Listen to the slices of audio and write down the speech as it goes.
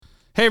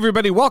Hey,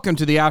 everybody. Welcome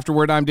to the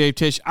Afterword. I'm Dave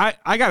Tieche.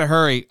 I got to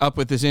hurry up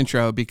with this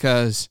intro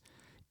because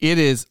it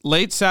is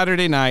late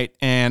Saturday night,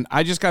 and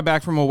I just got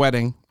back from a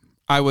wedding.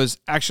 I was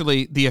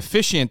actually the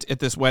officiant at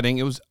this wedding.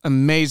 It was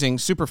amazing,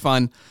 super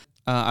fun.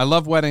 I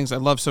love weddings. I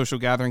love social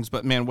gatherings,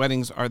 but man,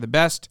 weddings are the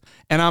best.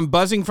 And I'm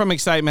buzzing from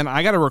excitement.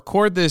 I got to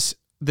record this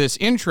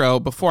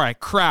intro before I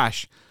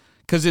crash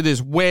because it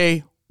is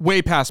way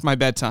past my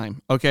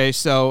bedtime. Okay,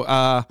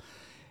 so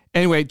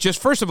anyway,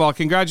 just first of all,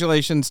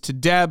 congratulations to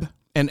Deb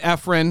and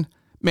Efren.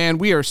 Man,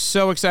 we are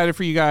so excited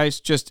for you guys.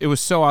 It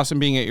was so awesome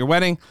being at your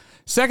wedding.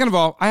 Second of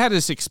all, I had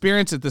this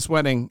experience at this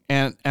wedding,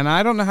 and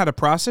I don't know how to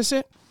process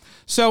it.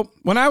 So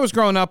when I was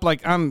growing up,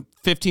 like I'm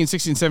 15,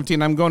 16,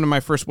 17, I'm going to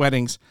my first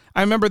weddings.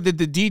 I remember that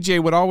the DJ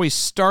would always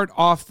start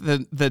off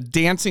the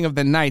dancing of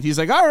the night. He's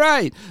like, all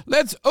right,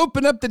 let's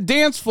open up the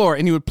dance floor.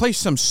 And he would play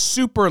some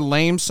super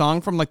lame song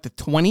from like the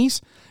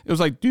 20s. It was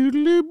like,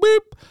 doo-doo-doo,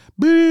 boop,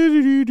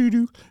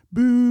 boo-doo-doo-doo-doo,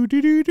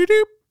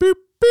 boo-doo-doo-doo-doo, boop,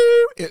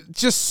 boo.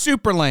 Just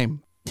super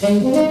lame. There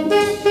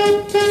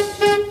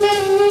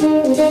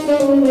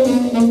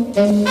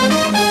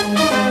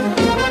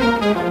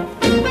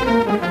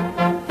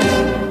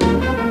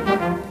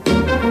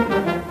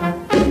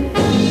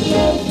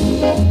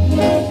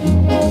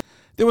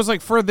was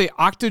like for the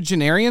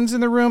octogenarians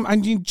in the room, I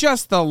mean,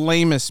 just the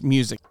lamest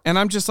music. And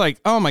I'm just like,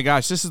 oh my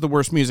gosh, this is the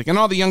worst music. And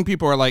all the young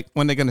people are like,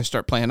 when they're going to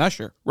start playing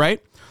Usher,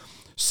 right?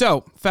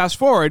 So fast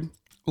forward,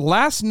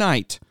 last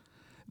night,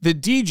 the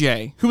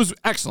DJ, who was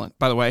excellent,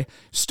 by the way,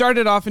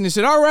 started off and he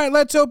said, all right,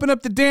 let's open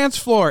up the dance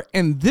floor.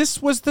 And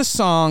this was the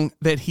song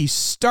that he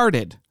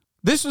started.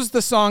 This was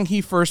the song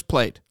he first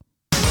played.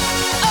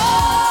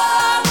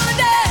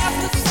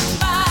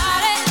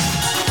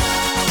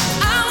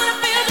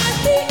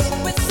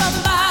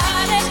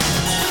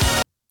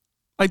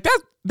 Like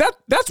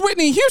that's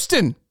Whitney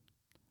Houston.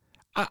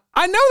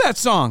 I know that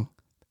song.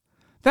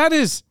 That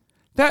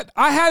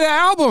I had an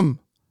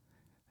album.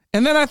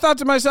 And then I thought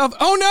to myself,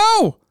 oh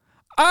no,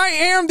 I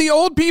am the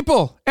old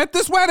people at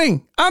this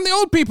wedding. I'm the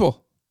old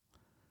people.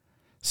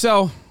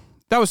 So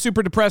that was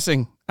super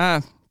depressing.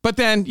 But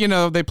then,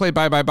 they played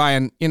Bye Bye Bye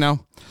and,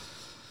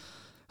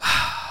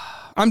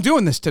 I'm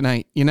doing this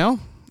tonight,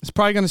 It's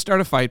probably going to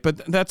start a fight, but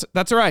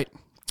that's all right.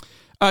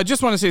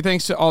 Just want to say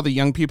thanks to all the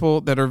young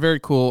people that are very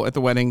cool at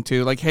the wedding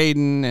too, like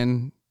Hayden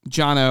and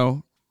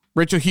Jono,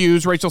 Rachel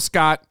Hughes, Rachel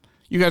Scott.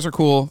 You guys are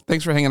cool.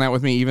 Thanks for hanging out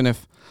with me, even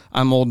if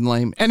I'm old and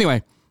lame.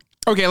 Anyway,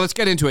 okay, let's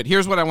get into it.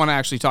 Here's what I want to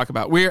actually talk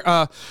about. We're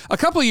a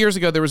couple of years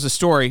ago, there was a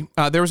story.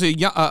 There was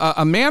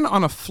a man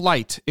on a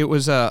flight. It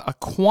was a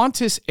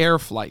Qantas Air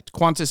flight.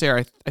 Qantas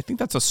Air, I think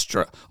that's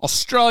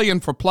Australian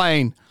for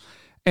plane.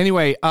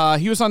 Anyway,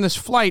 he was on this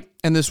flight,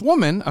 and this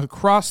woman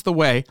across the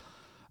way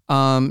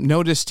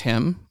noticed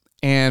him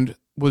and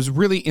was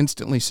really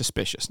instantly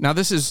suspicious. Now,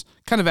 this is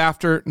kind of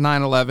after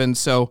 9/11,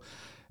 so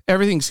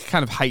everything's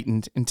kind of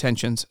heightened in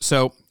tensions.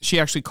 So she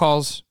actually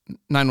calls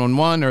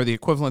 911 or the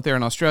equivalent there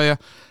in Australia.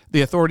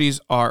 The authorities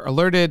are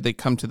alerted. They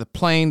come to the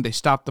plane. They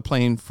stop the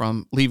plane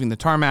from leaving the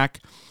tarmac.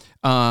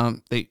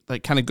 They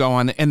kind of go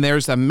on, and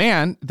there's a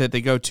man that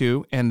they go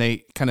to, and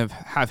they kind of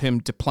have him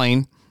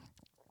deplane,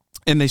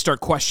 and they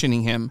start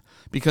questioning him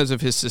because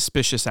of his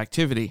suspicious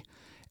activity.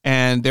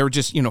 And they were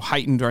just,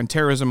 heightened on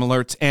terrorism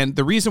alerts. And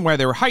the reason why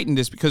they were heightened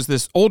is because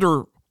this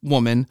older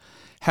woman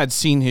had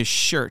seen his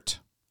shirt.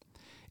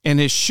 And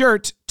his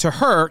shirt, to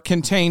her,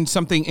 contained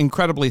something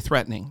incredibly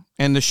threatening.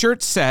 And the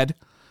shirt said,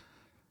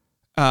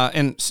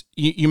 and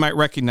you might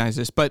recognize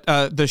this, but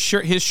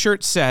his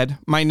shirt said,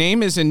 "My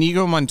name is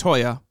Inigo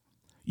Montoya.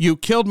 You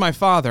killed my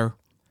father.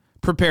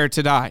 Prepare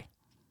to die."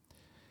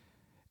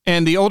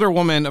 And the older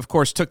woman, of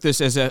course, took this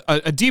as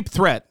a deep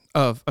threat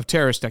of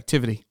terrorist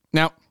activity.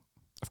 Now,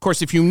 of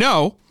course, if you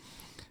know,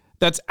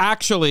 that's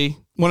actually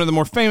one of the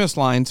more famous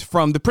lines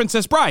from The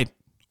Princess Bride,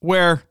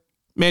 where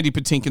Mandy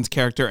Patinkin's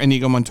character,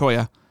 Inigo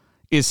Montoya,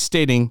 is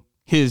stating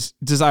his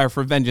desire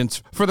for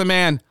vengeance for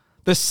the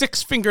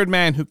six-fingered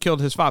man who killed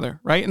his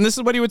father, right? And this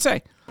is what he would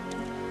say.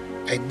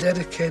 I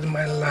dedicated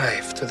my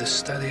life to the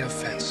study of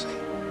fencing.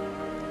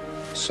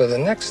 So the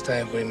next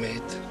time we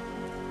meet,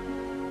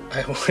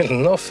 I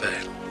will not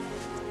fail.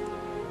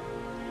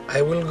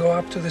 I will go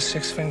up to the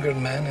six-fingered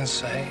man and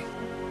say,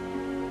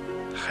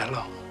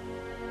 "Hello,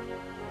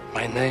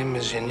 my name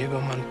is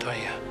Inigo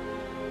Montoya.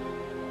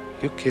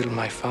 You killed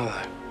my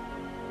father.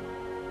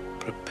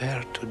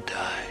 Prepare to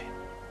die."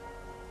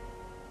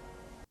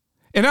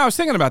 And I was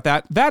thinking about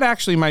that. That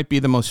actually might be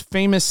the most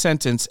famous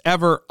sentence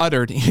ever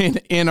uttered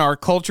in our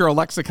cultural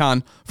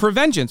lexicon for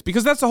vengeance,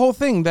 because that's the whole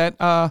thing that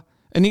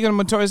Inigo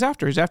Montoya is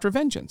after. He's after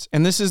vengeance.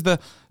 And this is the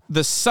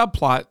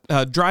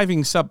subplot,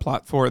 driving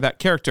subplot for that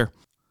character.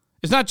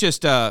 It's not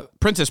just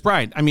Princess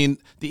Bride. I mean,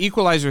 the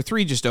Equalizer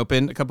 3 just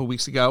opened a couple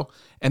weeks ago,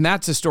 and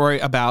that's a story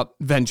about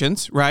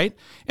vengeance, right?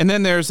 And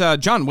then there's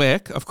John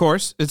Wick, of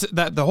course. It's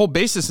that the whole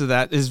basis of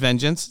that is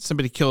vengeance.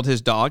 Somebody killed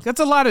his dog. That's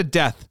a lot of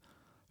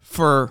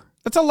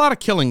that's a lot of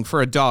killing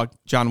for a dog,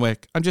 John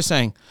Wick. I'm just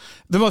saying.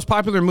 The most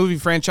popular movie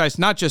franchise,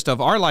 not just of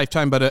our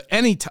lifetime, but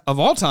of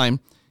all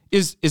time,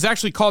 is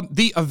actually called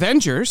The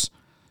Avengers.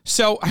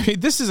 So, I mean,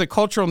 this is a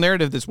cultural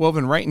narrative that's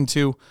woven right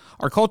into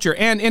our culture.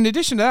 And in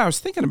addition to that, I was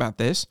thinking about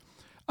this.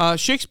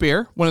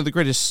 Shakespeare, one of the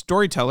greatest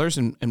storytellers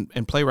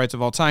and playwrights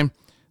of all time,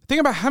 think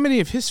about how many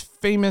of his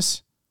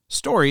famous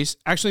stories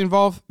actually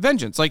involve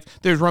vengeance. Like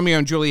there's Romeo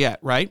and Juliet,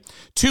 right?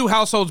 Two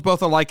households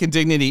both alike in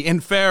dignity. In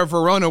fair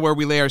Verona, where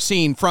we lay our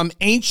scene, from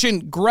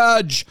ancient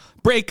grudge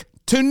break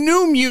to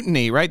new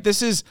mutiny, right?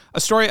 This is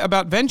a story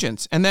about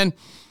vengeance. And then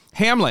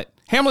Hamlet.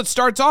 Hamlet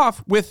starts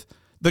off with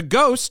the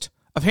ghost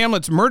of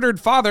Hamlet's murdered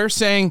father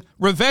saying,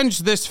 "Revenge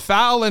this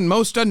foul and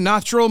most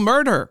unnatural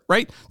murder,"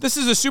 right? This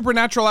is a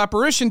supernatural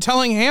apparition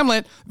telling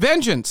Hamlet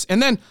vengeance.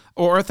 And then,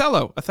 or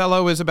Othello.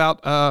 Othello is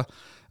about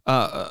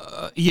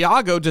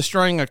Iago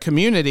destroying a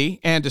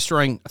community and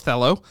destroying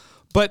Othello.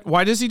 But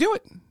why does he do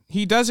it?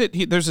 He does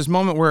it. There's this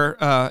moment where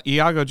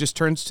Iago just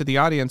turns to the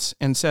audience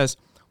and says,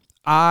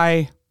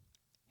 "I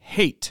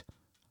hate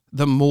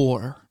the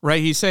Moor,"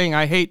 right? He's saying,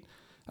 I hate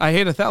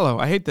Othello.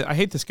 I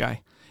hate this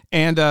guy.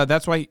 And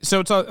that's why,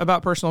 so it's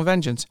about personal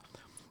vengeance.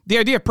 The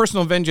idea of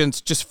personal vengeance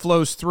just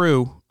flows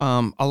through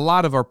a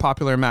lot of our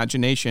popular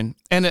imagination,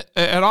 and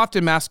it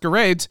often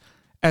masquerades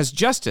as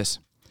justice.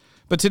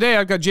 But today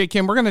I've got Jay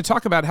Kim. We're going to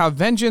talk about how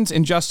vengeance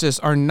and justice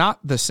are not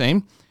the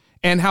same,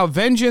 and how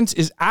vengeance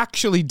is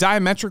actually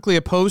diametrically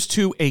opposed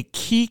to a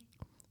key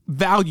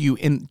value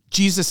in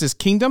Jesus'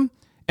 kingdom,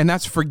 and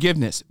that's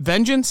forgiveness.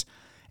 Vengeance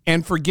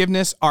and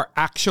forgiveness are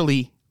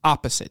actually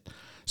opposite.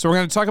 So we're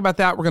going to talk about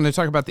that. We're going to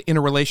talk about the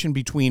interrelation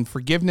between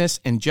forgiveness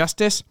and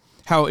justice,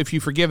 how if you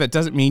forgive, it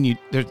doesn't mean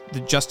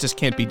the justice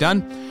can't be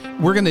done.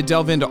 We're going to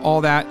delve into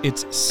all that.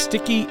 It's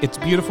sticky, it's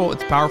beautiful,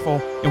 it's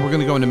powerful, and we're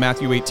going to go into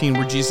Matthew 18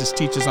 where Jesus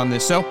teaches on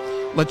this. So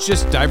let's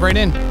just dive right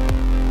in.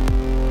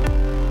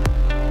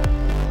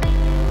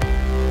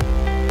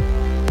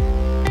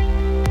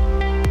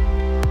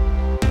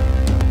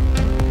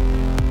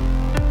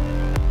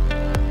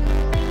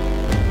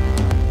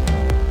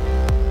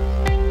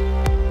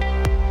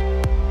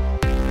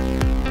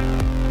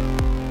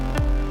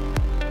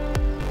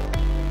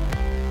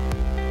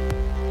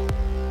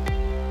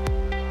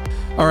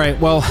 All right,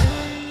 well,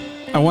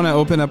 I want to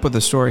open up with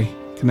a story.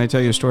 Can I tell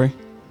you a story?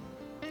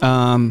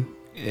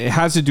 It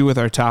has to do with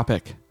our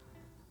topic.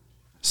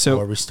 So,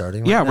 are we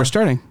starting? Yeah, we're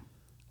starting.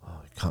 Oh,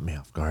 you caught me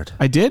off guard.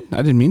 I did? I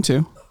didn't mean to.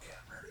 Okay,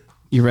 I'm ready.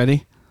 You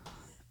ready?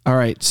 All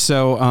right,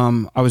 so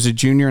I was a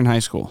junior in high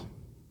school,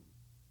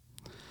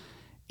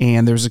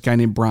 and there was a guy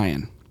named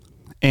Brian.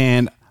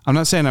 And I'm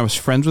not saying I was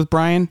friends with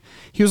Brian.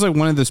 He was like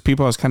one of those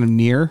people I was kind of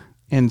near.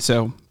 And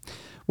so,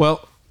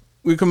 well,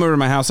 we'd come over to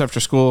my house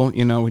after school,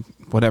 you know,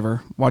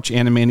 whatever, watch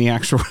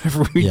Animaniacs or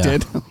whatever we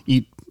did,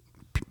 eat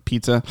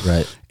pizza.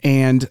 Right.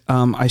 And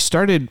I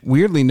started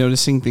weirdly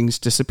noticing things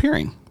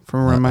disappearing from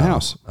around my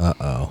house.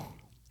 Uh-oh.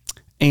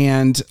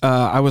 And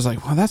I was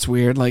like, well, that's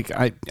weird. Like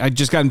I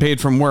just gotten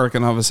paid from work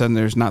and all of a sudden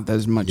there's not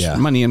as much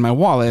money in my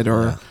wallet,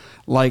 or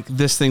like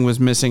this thing was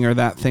missing or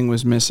that thing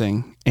was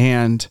missing.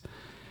 And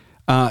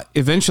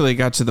eventually it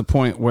got to the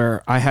point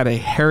where I had a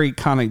Harry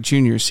Connick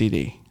Jr.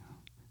 CD.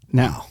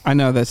 Now, I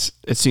know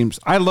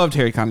I loved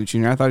Harry Connick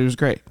Jr. I thought he was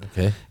great.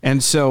 Okay.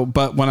 And so,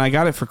 but when I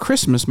got it for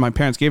Christmas, my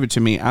parents gave it to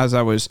me as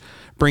I was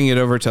bringing it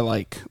over to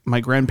like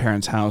my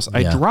grandparents' house.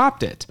 I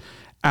dropped it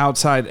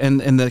outside, and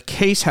the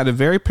case had a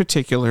very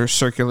particular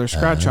circular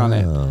scratch on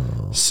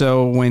it.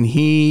 So when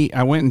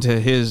I went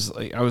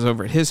into I was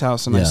over at his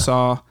house and I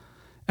saw,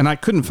 and I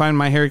couldn't find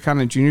my Harry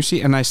Connick Jr.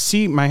 CD, and I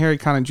see my Harry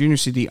Connick Jr.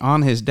 CD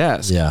on his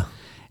desk. Yeah.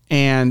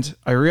 And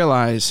I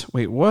realize,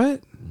 wait,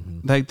 what?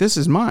 Mm-hmm. Like, this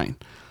is mine.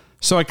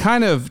 So I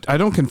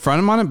don't confront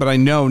him on it, but I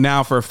know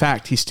now for a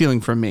fact he's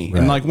stealing from me. Right.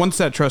 And like once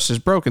that trust is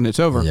broken, it's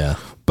over. Yeah.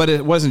 But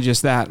it wasn't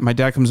just that. My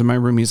dad comes in my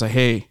room. He's like,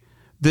 hey,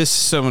 this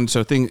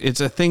so-and-so thing, it's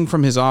a thing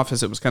from his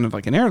office. It was kind of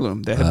like an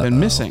heirloom that had been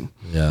missing.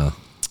 Yeah.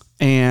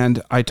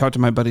 And I talked to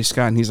my buddy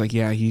Scott, and he's like,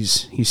 yeah,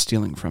 he's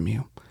stealing from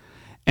you.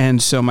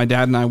 And so my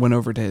dad and I went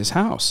over to his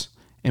house,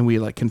 and we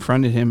like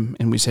confronted him,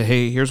 and we said,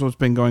 hey, here's what's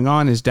been going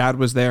on. His dad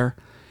was there.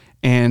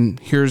 And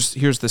here's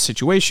the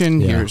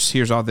situation. Yeah.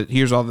 Here's all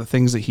the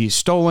things that he's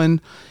stolen.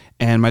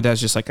 And my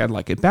dad's just like, I'd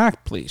like it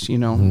back, please. You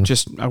know,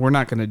 we're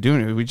not going to do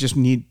it. We just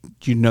need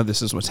you to know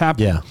this is what's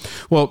happening. Yeah.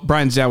 Well,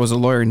 Brian's dad was a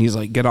lawyer, and he's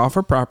like, get off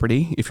our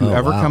property. If you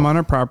ever come on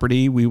our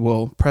property, we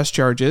will press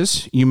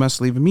charges. You must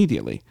leave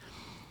immediately.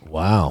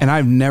 Wow. And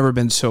I've never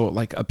been so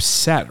like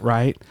upset,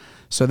 right?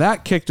 So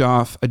that kicked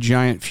off a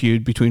giant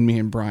feud between me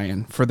and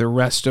Brian for the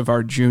rest of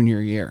our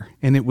junior year,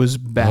 and it was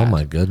bad. Oh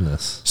my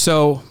goodness.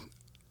 So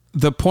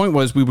the point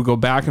was we would go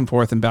back and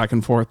forth,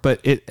 but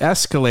it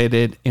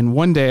escalated. And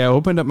one day I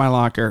opened up my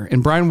locker,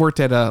 and Brian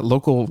worked at a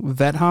local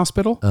vet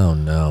hospital. Oh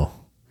no.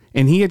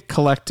 And he had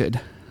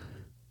collected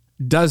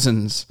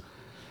dozens,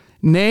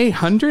 nay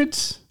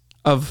hundreds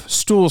of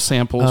stool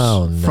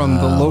samples from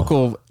the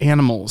local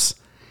animals.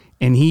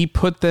 And he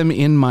put them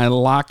in my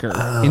locker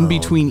in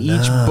between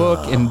each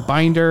book and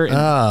binder.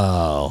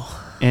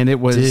 And it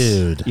was,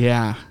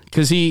 yeah.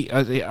 Because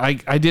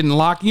I didn't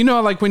lock, you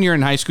know, like when you're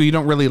in high school, you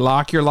don't really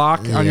lock your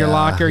lock on your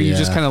locker. You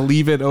just kind of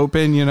leave it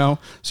open, you know,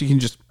 so you can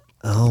just.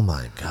 Oh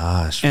my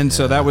gosh. And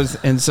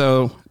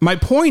so my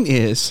point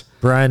is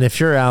Brian, if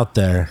you're out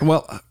there,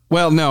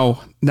 No,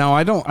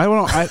 I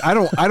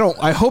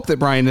hope that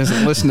Brian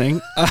isn't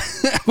listening.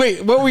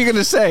 Wait, what were you going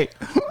to say?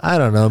 I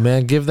don't know,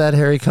 man. Give that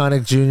Harry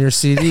Connick Jr.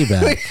 CD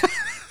back.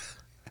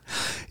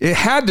 It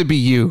had to be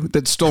you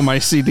that stole my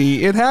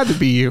CD. It had to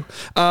be you.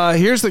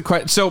 Here's the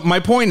question. So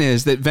my point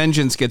is that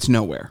vengeance gets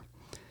nowhere.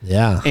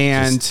 Yeah.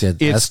 And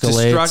it's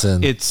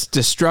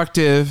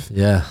destructive.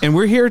 Yeah. And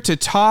we're here to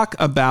talk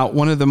about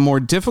one of the more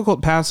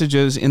difficult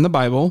passages in the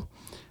Bible,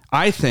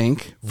 I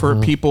think,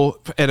 for people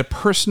at a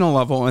personal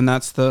level, and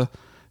that's the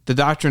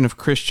doctrine of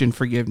Christian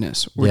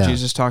forgiveness, where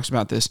Jesus talks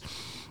about this.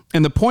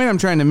 And the point I'm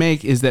trying to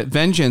make is that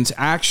vengeance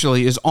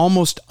actually is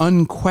almost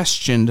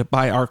unquestioned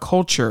by our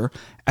culture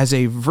as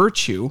a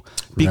virtue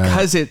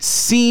because it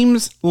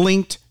seems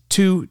linked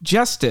to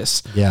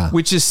justice,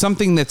 which is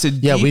something that's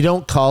we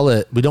don't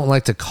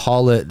like to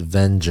call it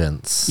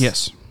vengeance.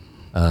 Yes.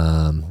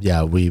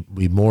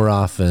 We more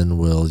often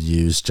will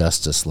use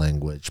justice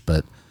language,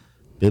 but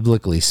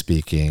biblically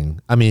speaking,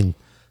 I mean,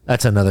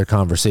 that's another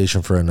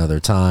conversation for another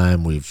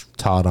time. We've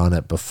taught on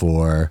it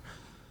before.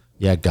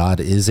 Yeah, God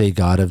is a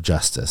God of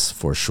justice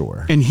for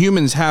sure. And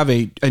humans have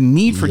a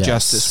need for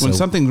justice when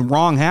something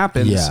wrong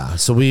happens. Yeah.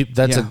 So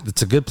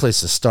it's a good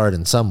place to start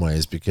in some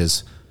ways,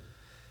 because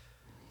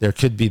there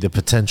could be the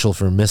potential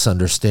for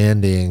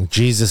misunderstanding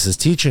Jesus'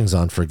 teachings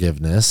on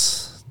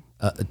forgiveness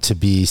to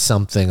be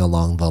something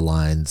along the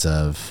lines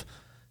of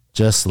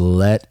just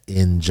let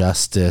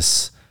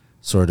injustice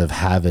sort of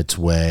have its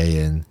way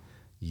and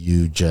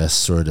you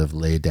just sort of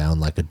lay down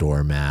like a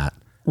doormat.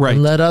 Right.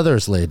 And let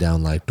others lay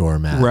down like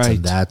doormats. Right.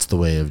 And that's the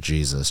way of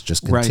Jesus.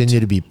 Just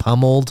continue to be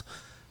pummeled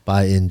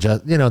by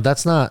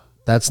injustice.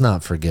 That's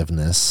not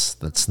forgiveness.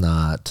 That's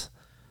not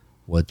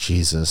what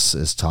Jesus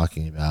is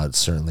talking about. It's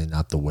certainly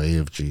not the way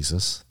of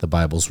Jesus. The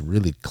Bible's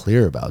really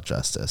clear about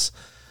justice,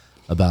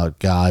 about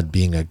God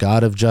being a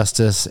God of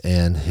justice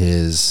and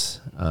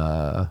his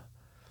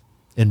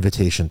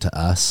invitation to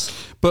us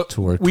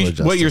to work toward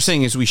justice. What you're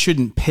saying is we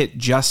shouldn't pit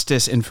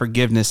justice and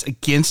forgiveness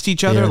against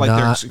each other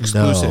they're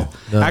exclusive.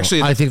 No.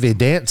 Actually, I think they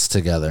dance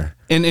together.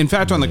 And in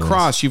fact, on the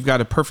cross, you've got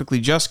a perfectly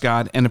just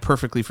God and a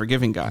perfectly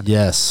forgiving God.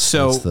 Yes.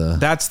 So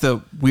that's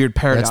the weird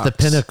paradox. That's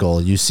the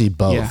pinnacle. You see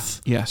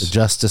both. Yeah, yes. The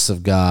justice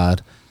of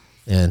God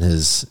and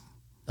his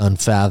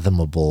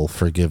unfathomable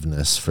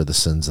forgiveness for the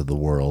sins of the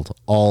world,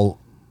 all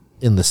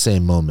in the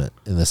same moment,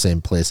 in the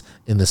same place,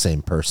 in the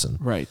same person.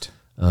 Right.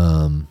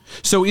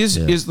 So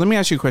let me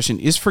ask you a question.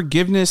 Is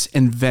forgiveness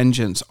and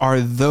vengeance,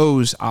 are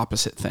those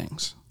opposite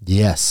things?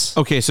 Yes.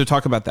 Okay, so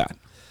talk about that.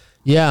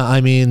 Yeah,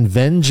 I mean,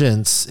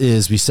 vengeance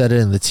is, we said it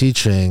in the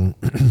teaching,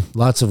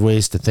 lots of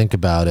ways to think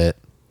about it.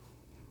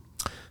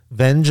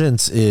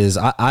 Vengeance is,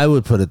 I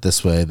would put it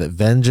this way, that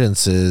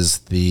vengeance is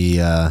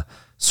the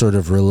sort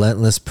of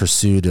relentless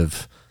pursuit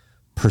of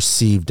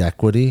perceived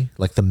equity,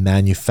 like the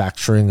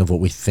manufacturing of what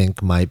we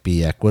think might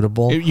be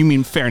equitable. You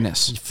mean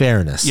fairness?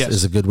 Fairness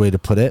is a good way to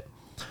put it.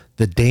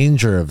 The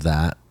danger of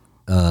that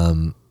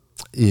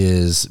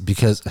is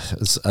because,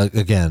 it's,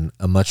 again,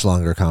 a much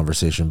longer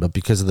conversation, but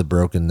because of the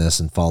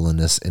brokenness and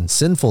fallenness and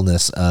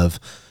sinfulness of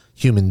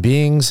human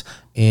beings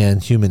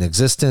and human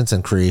existence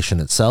and creation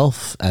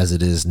itself as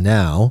it is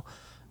now,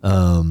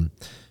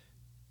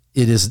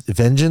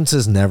 vengeance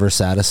is never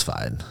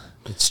satisfied.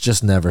 It's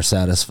just never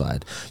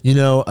satisfied.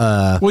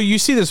 Well, you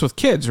see this with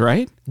kids,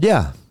 right?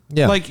 Yeah.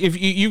 Yeah. Like if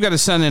you've got a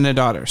son and a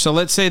daughter. So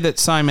let's say that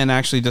Simon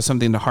actually does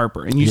something to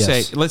Harper and you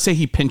say, let's say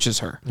he pinches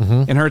her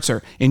and hurts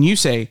her. And you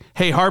say,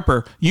 hey,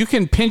 Harper, you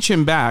can pinch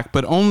him back,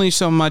 but only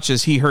so much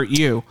as he hurt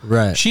you.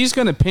 Right. She's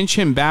going to pinch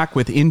him back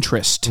with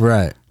interest.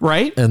 Right.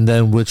 Right. And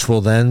then which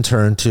will then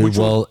turn to,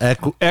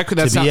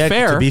 that's not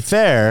fair. To be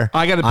fair,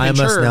 I got to pinch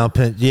her. I must now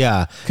pinch.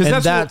 Yeah.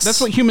 Because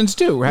that's what humans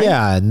do, right?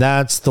 Yeah. And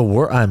that's the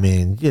world. I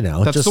mean,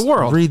 that's just the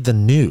world. Read the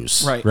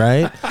news.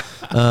 Right.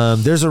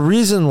 There's a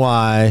reason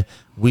why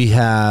we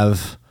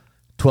have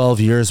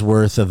 12 years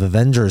worth of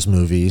Avengers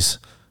movies,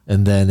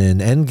 and then in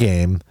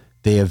Endgame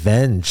they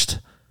avenged,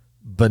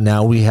 but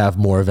now we have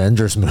more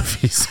Avengers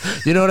movies.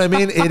 You know what I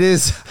mean? It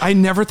is. I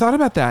never thought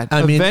about that.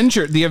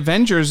 The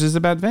Avengers is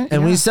about vengeance,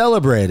 and we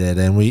celebrate it,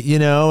 and we,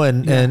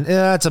 and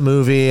it's a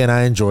movie, and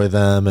I enjoy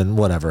them, and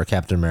whatever.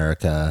 Captain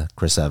America,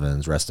 Chris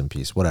Evans, rest in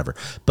peace, whatever.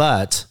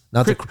 But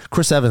not that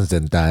Chris Evans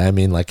didn't die. I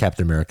mean, like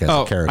Captain America as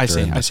a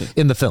character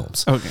in the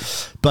films. Okay,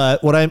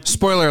 but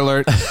spoiler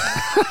alert.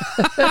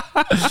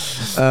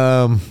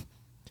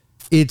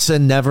 It's a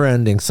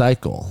never-ending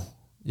cycle.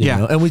 You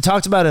know? And we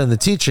talked about it in the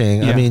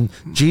teaching. I mean,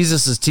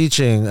 Jesus is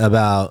teaching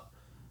about,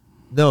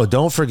 no,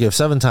 don't forgive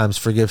 7 times,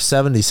 forgive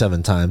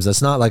 77 times.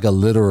 That's not like a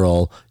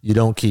literal, you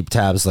don't keep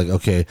tabs like,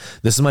 okay,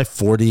 this is my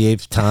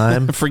 48th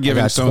time.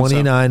 Forgiving I got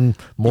 29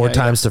 more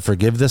times to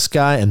forgive this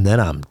guy, and then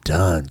I'm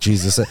done.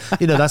 Jesus said,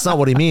 that's not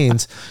what he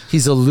means. He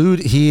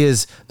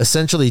is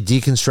essentially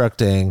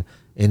deconstructing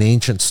an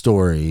ancient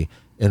story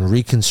and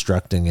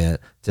reconstructing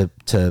it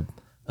to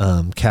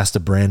cast a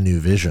brand new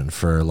vision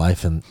for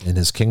life in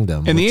his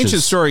kingdom. And the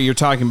ancient story you're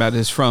talking about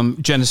is from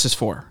Genesis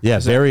 4. Yeah,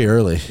 very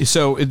early.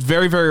 So it's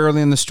very, very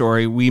early in the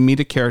story. We meet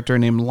a character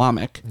named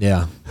Lamech.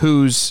 Yeah.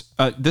 Who's,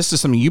 this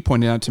is something you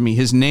pointed out to me.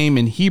 His name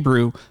in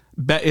Hebrew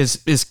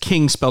is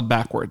king spelled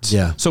backwards.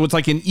 Yeah. So it's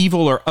like an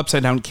evil or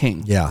upside down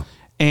king. Yeah.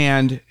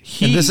 And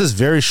this is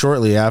very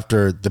shortly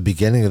after the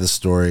beginning of the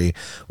story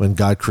when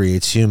God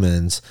creates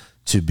humans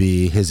to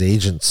be his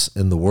agents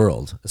in the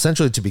world,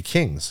 essentially to be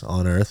kings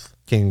on earth,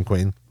 king and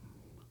queen.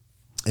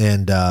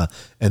 And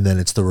then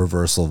it's the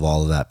reversal of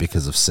all of that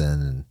because of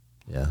sin. And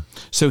yeah.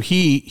 So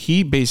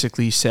he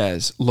basically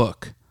says,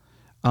 look,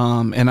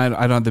 and I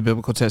don't have the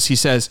biblical text. He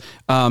says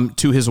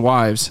to his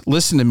wives,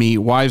 listen to me,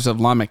 wives of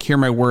Lamech, hear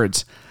my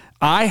words.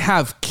 I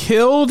have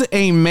killed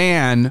a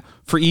man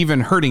for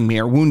even hurting me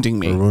or wounding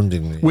me.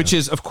 Which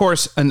is, of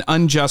course, an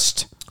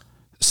unjust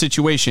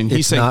situation.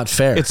 He's saying, not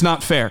fair. It's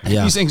not fair.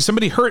 Yeah. He's saying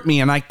somebody hurt me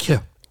and I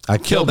killed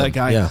that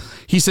guy. Yeah.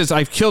 He says,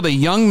 I've killed a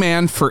young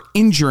man for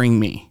injuring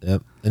me.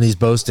 Yep. And he's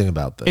boasting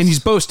about this. And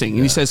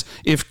he says,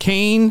 if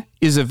Cain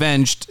is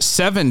avenged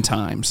 7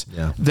 times,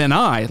 then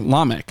I,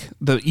 Lamech,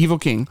 the evil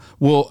king,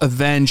 will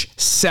avenge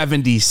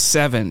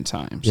 77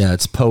 times. Yeah,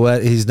 it's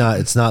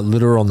it's not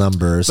literal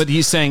numbers. But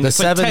he's saying it's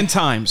like 10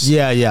 times.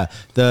 Yeah.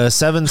 The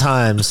 7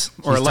 times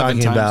or 11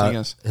 talking times, about I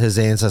guess. His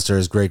ancestor,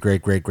 his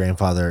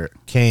great-great-great-grandfather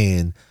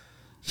Cain.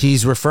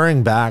 He's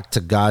referring back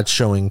to God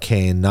showing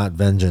Cain not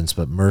vengeance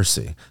but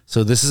mercy.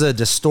 So this is a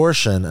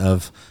distortion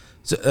of,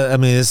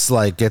 this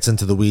like gets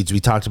into the weeds. We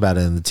talked about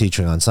it in the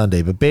teaching on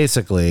Sunday, but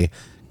basically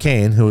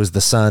Cain, who is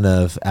the son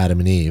of Adam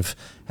and Eve,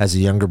 has a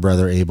younger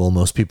brother, Abel.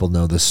 Most people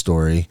know this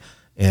story.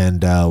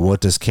 And what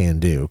does Cain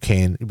do?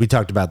 We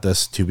talked about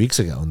this 2 weeks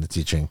ago in the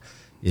teaching.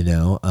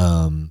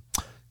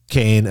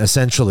 Cain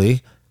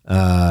essentially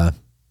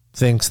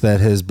thinks that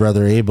his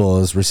brother Abel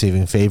is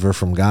receiving favor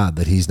from God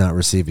that he's not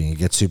receiving. He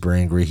gets super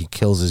angry. He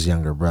kills his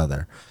younger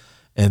brother.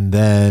 And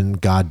then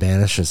God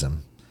banishes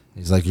him.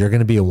 He's like, you're going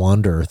to be a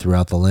wanderer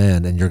throughout the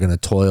land, and you're going to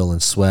toil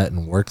and sweat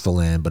and work the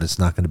land, but it's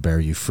not going to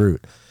bear you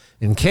fruit.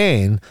 And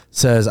Cain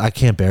says, I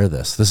can't bear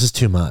this. This is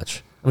too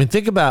much. I mean,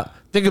 think about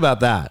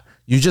that.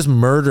 You just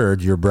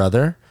murdered your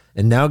brother,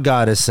 and now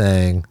God is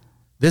saying,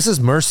 this is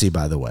mercy,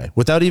 by the way,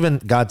 without even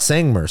God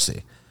saying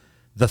mercy.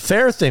 The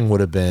fair thing would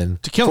have been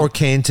for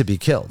Cain to be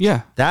killed.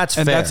 Yeah. That's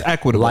fair. That's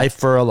equitable. Life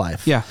for a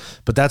life. Yeah.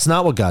 But that's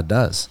not what God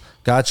does.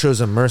 God shows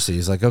him mercy.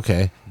 He's like,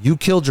 okay, you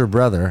killed your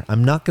brother.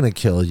 I'm not going to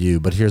kill you,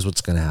 but here's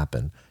what's going to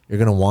happen. You're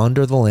going to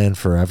wander the land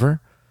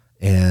forever,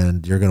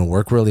 and you're going to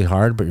work really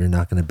hard, but you're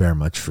not going to bear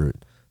much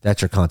fruit.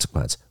 That's your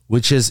consequence,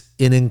 which is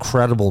an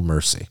incredible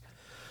mercy.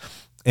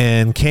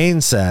 And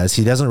Cain says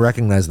he doesn't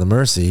recognize the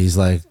mercy. He's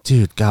like,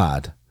 dude,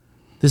 God,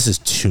 this is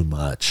too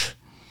much.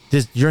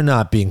 You're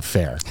not being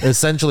fair,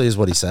 essentially is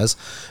what he says.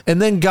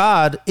 And then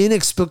God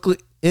inexplicably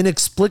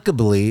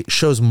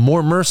shows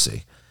more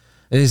mercy.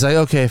 And he's like,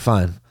 okay,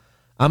 fine.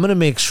 I'm going to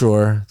make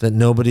sure that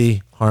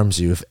nobody harms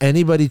you. If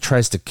anybody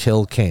tries to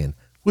kill Cain,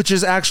 which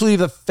is actually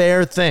the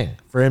fair thing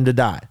for him to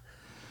die.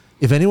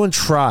 If anyone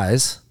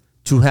tries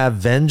to have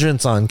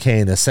vengeance on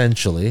Cain,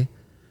 essentially,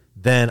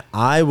 then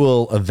I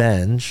will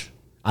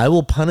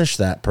punish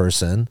that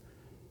person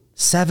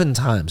 7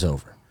 times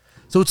over.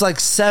 So it's like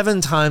 7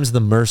 times the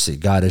mercy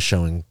God is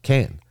showing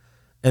Cain.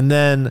 And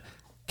then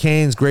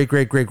Cain's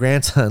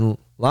great-great-great-grandson,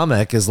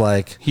 Lamech, is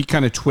like... He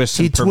kind of twists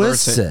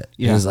it.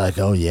 Yeah. He's like,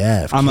 oh,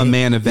 yeah. I'm a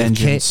man of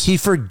vengeance. He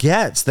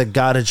forgets that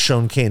God had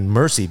shown Cain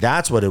mercy.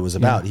 That's what it was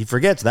about. Yeah. He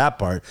forgets that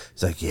part.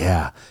 He's like,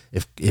 yeah,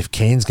 if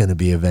Cain's going to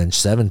be avenged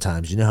 7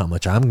 times, you know how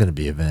much I'm going to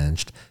be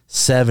avenged?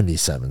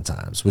 77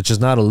 times, which is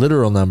not a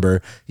literal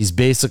number. He's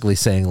basically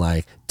saying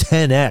like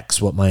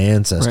 10x what my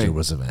ancestor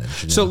was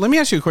avenged. So let me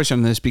ask you a question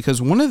on this,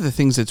 because one of the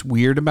things that's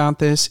weird about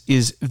this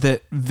is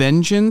that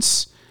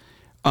vengeance...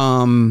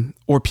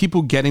 or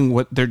people getting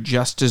what their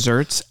just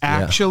desserts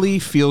actually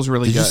feels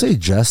really good. Did you say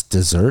just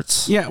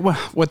desserts? Yeah, well,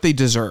 what they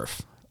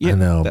deserve. Yeah, I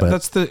know, but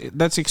that's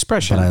the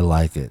expression. But I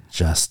like it.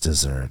 Just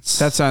desserts.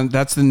 That's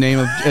the name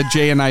of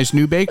Jay and I's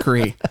new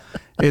bakery.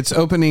 It's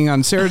opening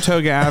on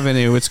Saratoga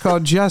Avenue. It's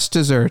called Just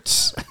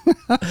Desserts.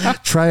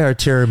 Try our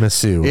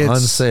tiramisu on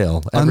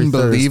sale every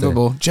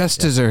unbelievable. Thursday.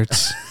 Just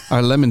Desserts.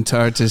 Our lemon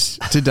tart is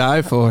to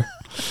die for.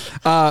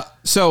 My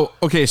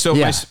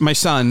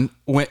son,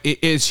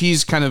 as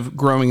he's kind of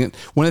growing,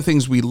 one of the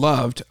things we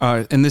loved,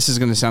 and this is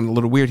going to sound a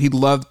little weird, he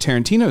loved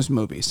Tarantino's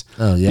movies.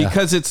 Oh yeah,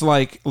 because it's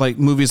like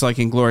movies like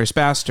Inglourious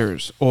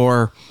Basterds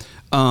or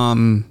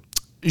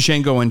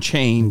Django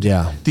Unchained.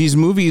 Yeah, these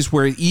movies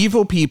where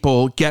evil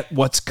people get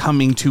what's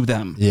coming to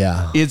them.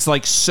 Yeah, it's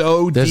like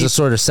so. There's a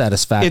sort of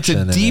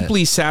satisfaction. It's a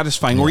deeply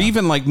satisfying, or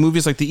even like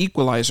movies like The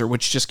Equalizer,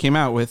 which just came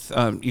out with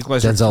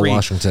Equalizer Denzel 3.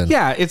 Washington.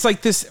 Yeah, it's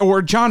like this,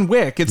 or John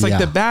Wick. It's like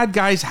the bad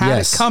guys had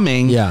it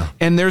coming. Yeah,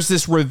 and there's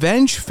this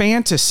revenge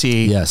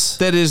fantasy.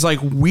 That is like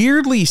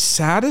weirdly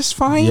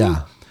satisfying.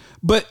 Yeah,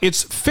 but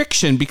it's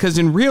fiction because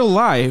in real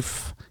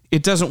life,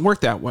 it doesn't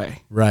work that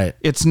way. Right.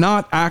 It's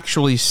not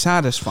actually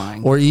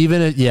satisfying. Or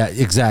even,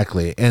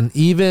 exactly. And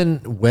even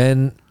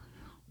when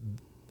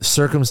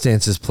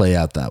circumstances play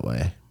out that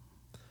way,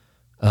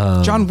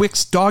 John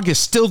Wick's dog is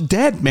still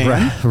dead,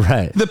 man.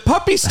 Right. The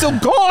puppy's still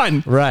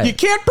gone. Right. You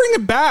can't bring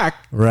it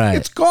back. Right.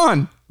 It's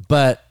gone.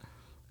 But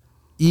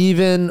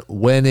even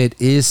when it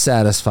is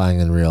satisfying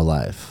in real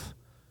life,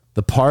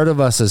 the part of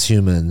us as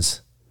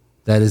humans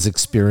that is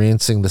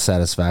experiencing the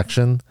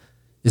satisfaction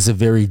is a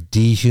very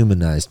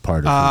dehumanized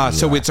part of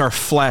so it's our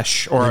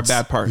flesh or our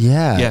bad part.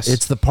 Yeah. Yes.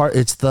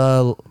 It's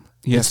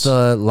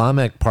the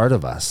Lamech part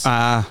of us.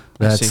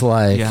 That's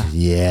like,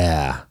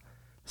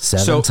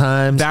 seven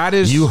times that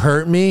is, you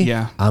hurt me,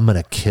 yeah. I'm going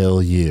to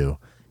kill you.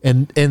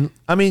 And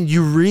I mean,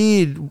 you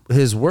read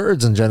his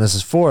words in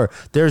Genesis 4,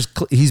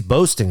 he's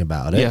boasting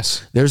about it.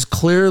 Yes. There's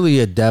clearly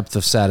a depth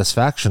of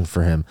satisfaction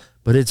for him,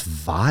 but it's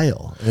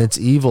vile and it's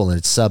evil and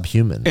it's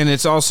subhuman. And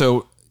it's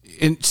also,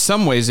 in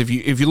some ways, if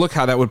you look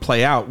how that would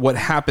play out, what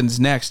happens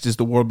next is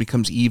the world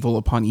becomes evil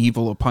upon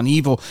evil upon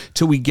evil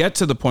till we get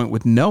to the point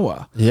with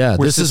Noah. Yeah,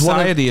 where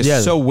society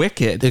is so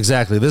wicked.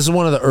 Exactly. This is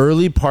one of the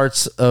early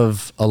parts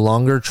of a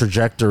longer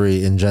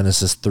trajectory in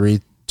Genesis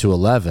 3 to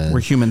 11,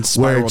 where humans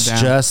spiral where it's down.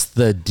 just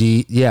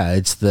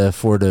it's the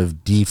sort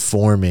of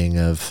deforming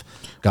of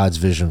God's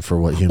vision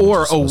for what humans or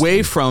are supposed away to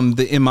be. from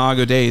the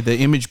imago Dei, the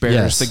image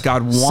bearers that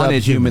God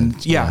wanted Subhuman.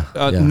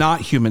 humans.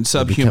 Not human,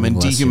 subhuman, Becoming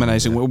less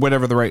dehumanizing, human,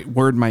 whatever the right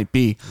word might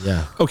be.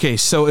 Yeah. Okay,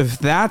 so if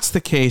that's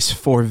the case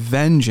for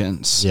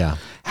vengeance,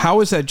 how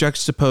is that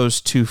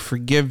juxtaposed to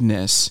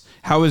forgiveness?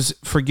 How is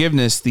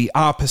forgiveness the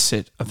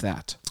opposite of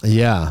that?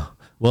 Yeah.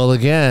 Well,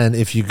 again,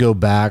 if you go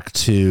back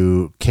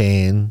to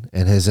Cain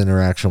and his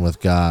interaction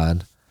with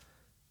God,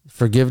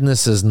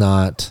 forgiveness is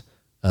not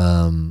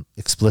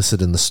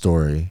explicit in the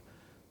story,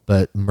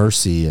 but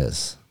mercy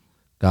is.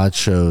 God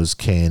shows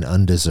Cain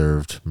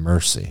undeserved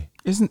mercy.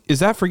 Is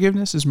that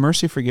forgiveness? Is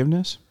mercy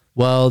forgiveness?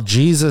 Well,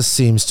 Jesus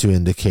seems to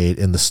indicate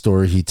in the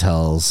story he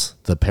tells,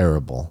 the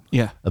parable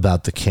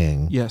about the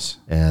king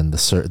and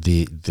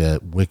the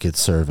wicked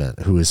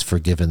servant who is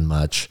forgiven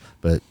much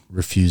but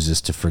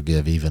refuses to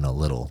forgive even a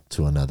little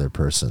to another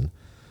person.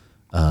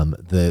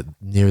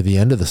 Near the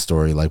end of the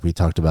story, like we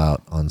talked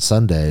about on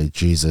Sunday,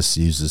 Jesus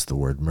uses the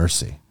word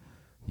mercy.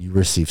 You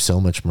received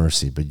so much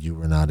mercy, but you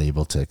were not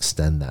able to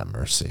extend that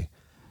mercy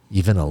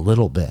even a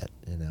little bit,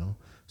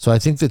 So I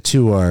think the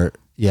two are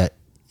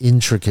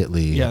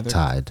intricately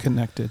tied,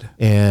 connected.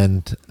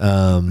 And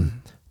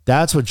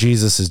that's what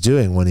Jesus is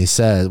doing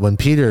when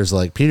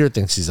Peter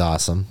thinks he's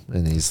awesome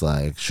and he's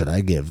like, should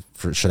I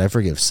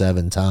forgive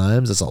 7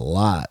 times? That's a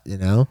lot,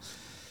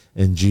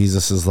 And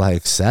Jesus is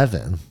like,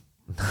 7?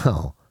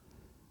 No.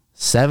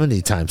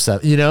 70 times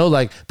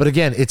 7, but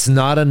again, it's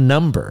not a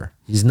number.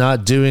 He's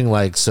not doing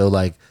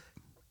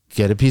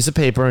get a piece of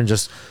paper and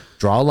just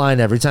draw a line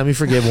every time you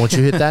forgive. Once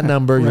you hit that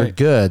number, right. You're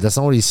good. That's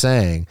not what he's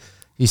saying.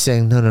 He's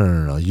saying,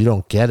 no, you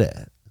don't get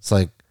it. It's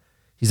like,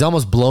 he's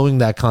almost blowing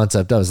that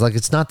concept up. It's like,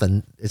 it's not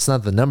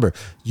the number.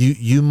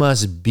 You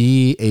must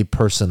be a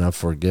person of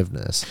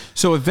forgiveness.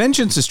 So if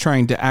vengeance is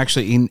trying to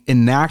actually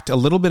enact a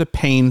little bit of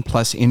pain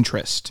plus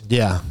interest.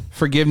 Yeah.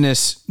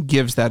 Forgiveness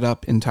gives that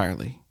up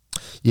entirely.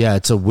 Yeah.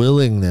 It's a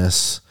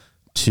willingness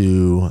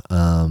to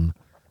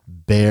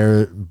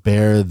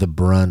bear the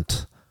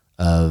brunt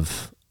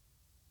of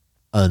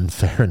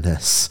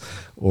unfairness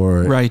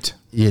or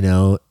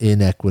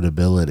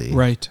inequitability.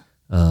 Right.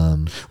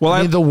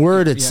 The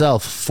word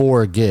itself,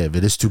 forgive,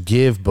 it is to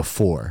give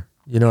before,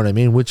 you know what I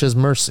mean? Which is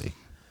mercy.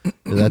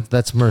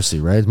 That's mercy,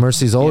 right?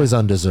 Mercy is always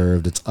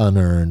undeserved. It's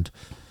unearned.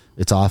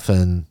 It's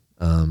often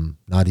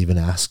not even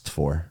asked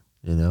for,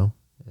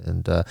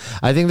 And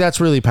I think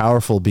that's really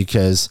powerful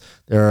because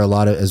there are a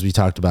lot of, as we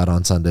talked about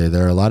on Sunday,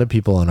 there are a lot of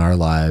people in our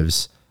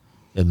lives,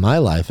 in my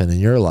life and in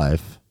your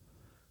life,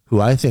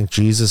 who I think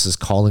Jesus is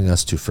calling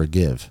us to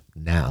forgive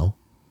now.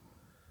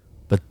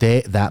 But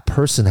that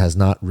person has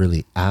not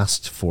really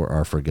asked for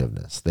our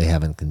forgiveness. They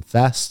haven't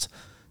confessed.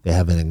 They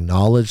haven't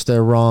acknowledged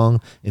they're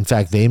wrong. In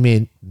fact, they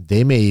may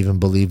even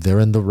believe they're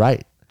in the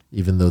right,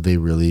 even though they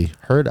really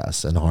hurt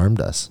us and harmed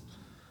us.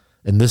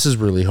 And this is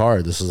really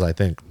hard. This is, I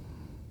think,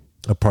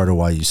 a part of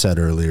why you said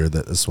earlier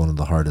that it's one of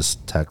the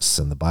hardest texts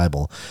in the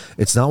Bible.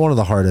 It's not one of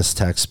the hardest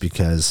texts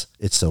because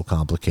it's so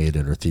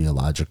complicated or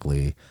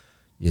theologically,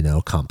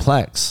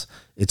 complex.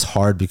 It's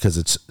hard because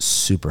it's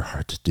super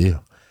hard to do.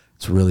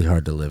 It's really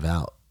hard to live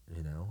out,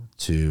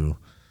 to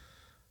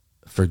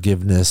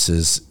forgiveness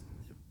is,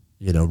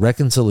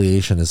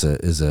 reconciliation is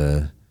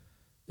a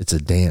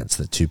dance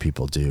that two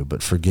people do,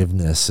 but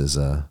forgiveness is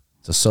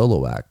it's a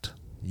solo act.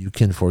 You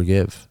can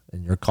forgive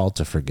and you're called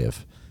to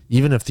forgive,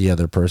 even if the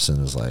other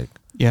person is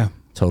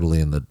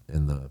totally in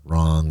the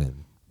wrong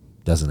and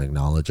doesn't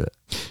acknowledge it.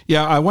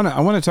 Yeah. I want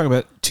to talk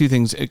about two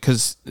things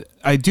because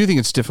I do think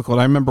it's difficult.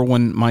 I remember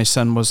when my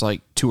son was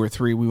 2 or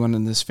 3, we went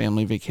on this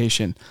family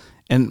vacation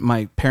and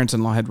my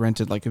parents-in-law had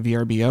rented a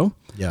VRBO.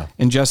 Yeah.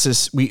 And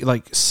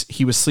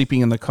he was sleeping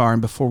in the car,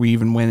 and before we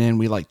even went in,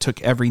 we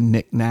took every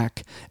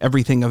knick-knack,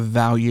 everything of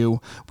value.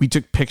 We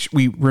took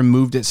we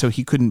removed it so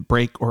he couldn't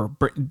break or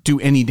do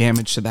any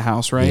damage to the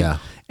house, right? Yeah.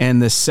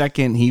 And the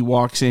second he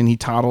walks in, he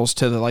toddles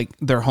to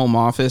their home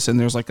office, and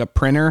there's a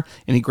printer,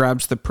 and he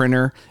grabs the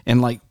printer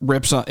and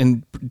rips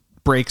and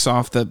breaks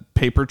off the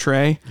paper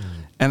tray.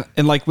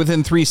 And like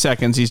within 3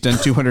 seconds, he's done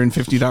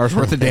 $250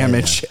 worth of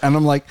damage. And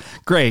I'm like,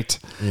 great.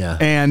 Yeah.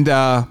 And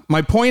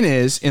my point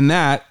is in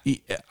that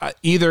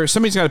either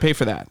somebody's got to pay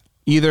for that.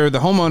 Either the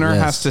homeowner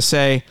has to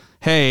say,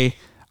 hey,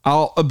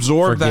 I'll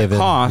absorb that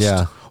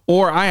cost,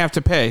 or I have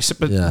to pay. So,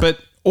 but it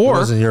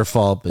wasn't your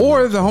fault.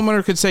 Or the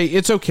homeowner could say,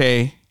 it's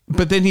okay,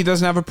 but then he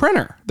doesn't have a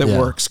printer that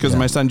works because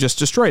my son just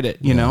destroyed it,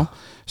 you know?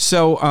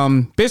 So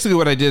basically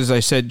what I did is I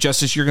said,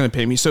 Justice, you're going to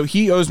pay me. So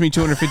he owes me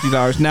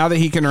 $250. Now that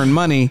he can earn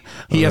money,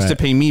 he has to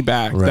pay me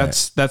back.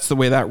 Right. That's the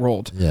way that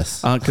rolled.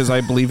 Yes. Because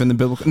I believe in the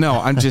biblical. No,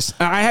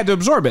 I had to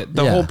absorb it.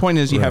 The whole point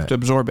is you have to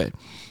absorb it.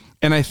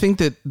 And I think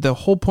that the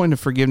whole point of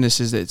forgiveness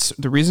is that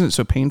the reason it's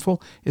so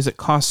painful is it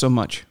costs so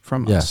much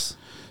from us.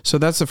 So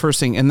that's the first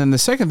thing. And then the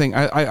second thing,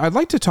 I'd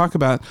like to talk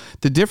about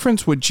the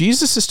difference, what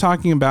Jesus is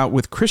talking about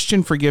with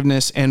Christian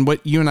forgiveness and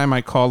what you and I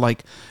might call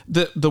like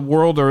the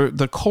world or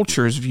the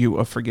culture's view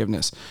of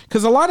forgiveness.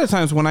 Because a lot of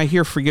times when I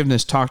hear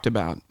forgiveness talked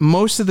about,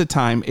 most of the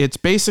time it's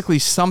basically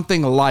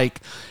something like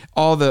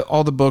all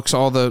the books,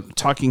 all the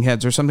talking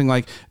heads, or something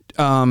like,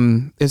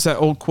 is that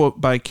old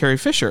quote by Carrie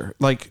Fisher,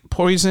 like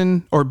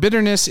poison or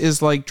bitterness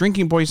is like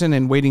drinking poison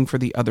and waiting for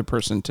the other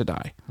person to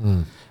die.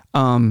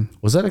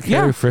 Was that a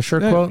Carrie Fisher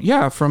quote?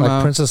 Yeah, from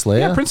like Princess Leia.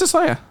 Yeah, Princess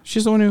Leia.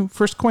 She's the one who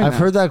first coined I've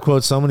heard that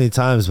quote so many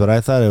times, but I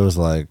thought it was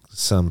like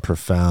some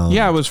profound.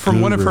 Yeah, it was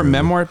from one of her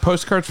memoir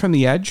postcards from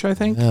the Edge, I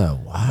think. Yeah,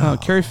 wow.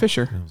 Carrie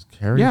Fisher. It was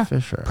Carrie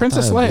Fisher.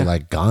 Princess I thought it would Leia, be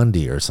like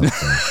Gandhi or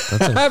something.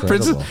 That's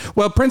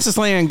incredible. Princess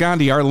Leia and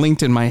Gandhi are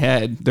linked in my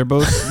head. They're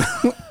both.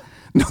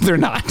 No, they're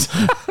not.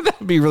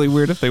 That'd be really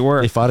weird if they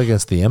were. They fought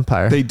against the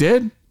Empire. They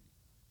did.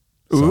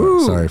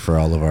 Sorry for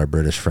all of our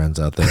British friends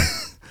out there.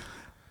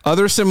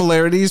 Other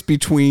similarities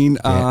between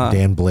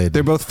Dan Bladen.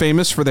 They're both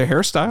famous for their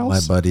hairstyles.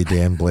 My buddy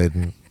Dan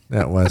Bladen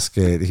at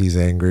Westgate. He's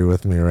angry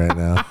with me right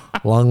now.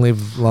 Long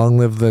live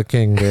the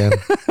king, Dan.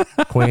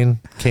 Queen,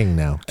 king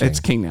now. King. It's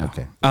king now.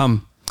 Okay.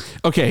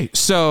 Okay.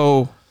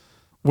 So,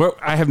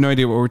 I have no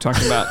idea what we're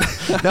talking about.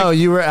 No,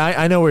 you were.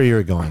 I know where you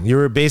were going. You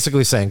were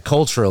basically saying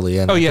culturally,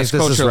 and I think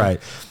this is right.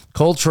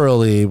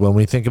 Culturally, when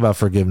we think about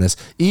forgiveness,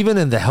 even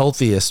in the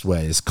healthiest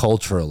ways,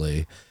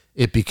 culturally,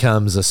 it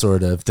becomes a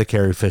sort of the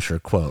Carrie Fisher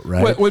quote,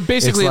 right? What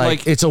basically it's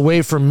like it's a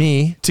way for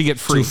me to get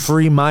free, to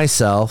free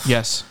myself,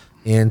 yes,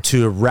 and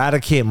to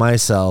eradicate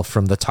myself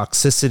from the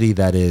toxicity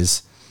that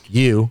is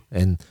you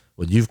and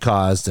what you've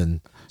caused, and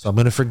so I'm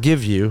going to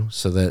forgive you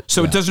so that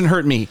it doesn't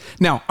hurt me.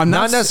 Now, I'm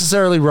not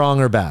necessarily wrong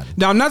or bad.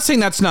 Now, I'm not saying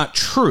that's not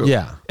true.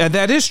 Yeah,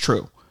 that is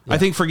true. Yeah. I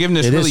think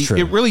forgiveness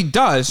really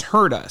does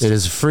hurt us. It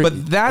is free, but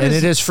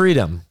it is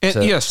freedom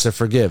to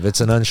forgive. It's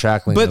an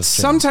unshackling. But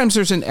sometimes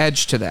there's an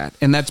edge to that,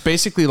 and that's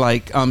basically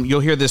like you'll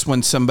hear this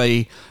when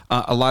somebody.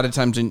 A lot of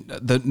times,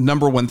 the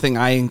number one thing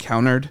I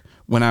encountered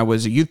when I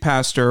was a youth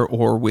pastor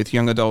or with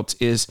young adults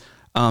is.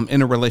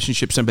 In a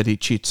relationship, somebody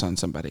cheats on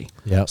somebody.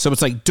 Yeah. So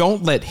it's like,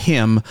 don't let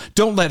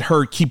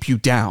her keep you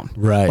down.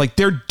 Right. Like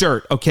they're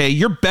dirt. Okay.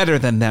 You're better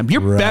than them.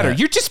 You're better.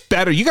 You're just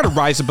better. You got to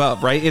rise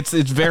above. Right. It's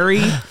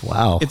very,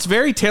 wow. It's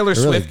very Taylor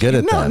Swift. Really good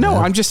at that. No,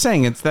 I'm just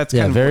saying that's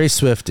kind of very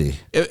Swifty,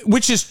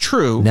 which is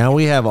true. Now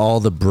we have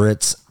all the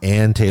Brits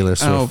and Taylor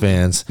Swift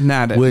fans,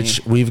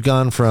 we've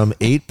gone from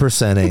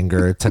 8%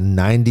 anger to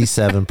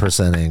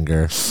 97%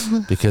 anger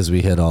because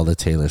we hit all the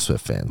Taylor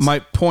Swift fans. My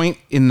point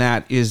in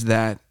that is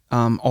that,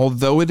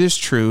 although it is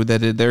true that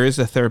there is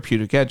a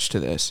therapeutic edge to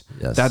this,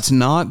 that's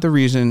not the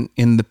reason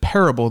in the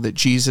parable that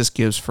Jesus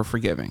gives for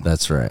forgiving.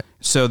 That's right.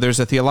 So there's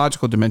a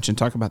theological dimension.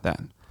 Talk about that.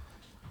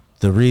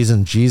 The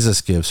reason Jesus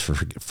gives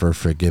for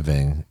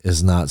forgiving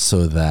is not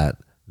so that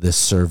this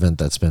servant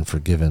that's been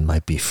forgiven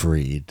might be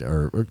freed,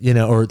 or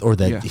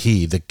that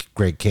he, the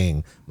great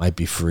king, might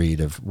be freed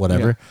of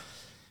whatever.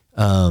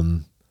 Yeah.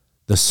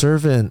 The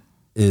servant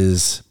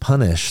is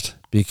punished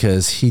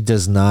because he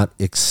does not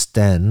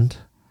extend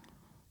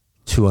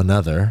to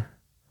another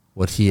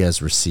what he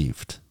has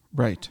received.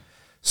 Right.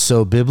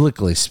 So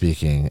biblically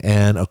speaking,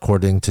 and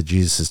according to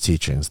Jesus'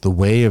 teachings, the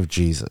way of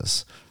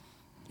Jesus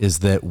is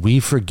that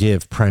we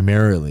forgive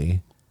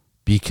primarily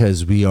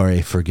because we are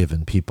a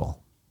forgiven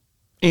people.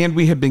 And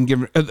we have been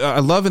given, I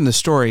love in the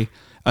story,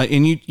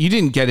 and you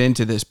didn't get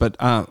into this, but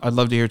I'd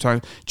love to hear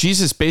talk.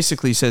 Jesus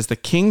basically says the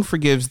king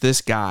forgives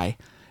this guy.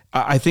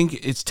 I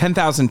think it's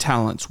 10,000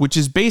 talents, which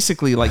is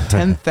basically like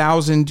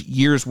 10,000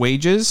 years'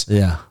 wages.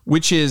 Yeah.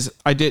 Which is,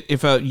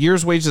 if a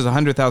year's wage is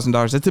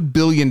 $100,000, that's $1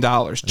 billion.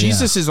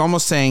 Jesus is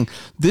almost saying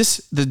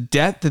the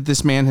debt that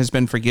this man has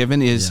been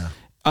forgiven is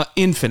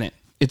infinite.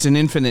 It's an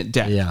infinite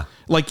debt. Yeah.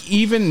 Like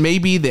even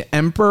maybe the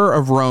emperor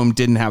of Rome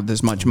didn't have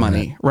this much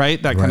money,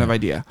 right? That kind of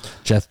idea.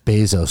 Jeff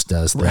Bezos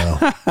does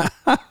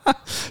though.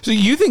 So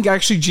you think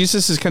actually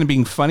Jesus is kind of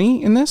being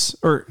funny in this,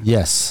 or?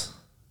 Yes.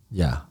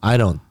 Yeah. I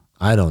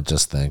don't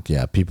just think,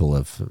 people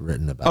have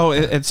written about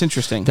that. It's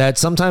interesting. That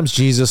sometimes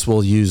Jesus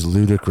will use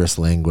ludicrous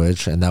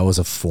language, and that was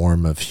a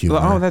form of humor.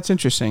 Oh, that's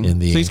interesting. So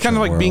he's kind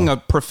of like being a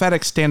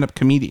prophetic stand-up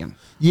comedian.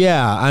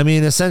 Yeah, I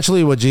mean,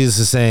 essentially what Jesus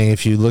is saying,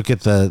 if you look at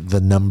the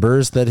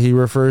numbers that he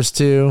refers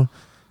to,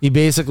 He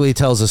basically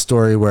tells a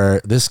story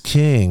where this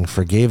king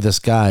forgave this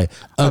guy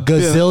a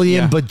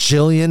gazillion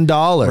bajillion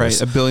dollars.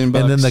 Right, $1 billion.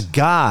 And then the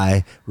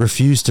guy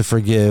refused to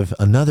forgive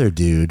another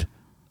dude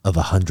of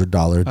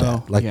 $100 debt.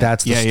 Oh,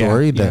 that's the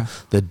story.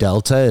 The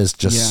delta is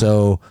just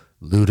so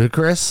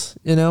ludicrous,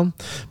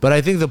 But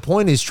I think the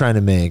point he's trying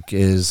to make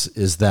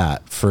is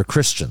that for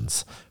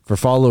Christians, for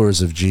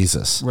followers of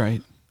Jesus,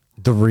 right,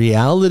 the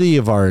reality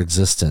of our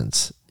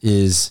existence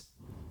is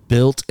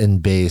built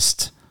and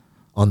based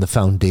on the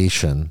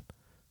foundation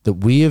that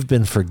we have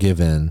been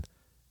forgiven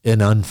an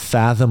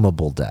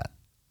unfathomable debt,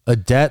 a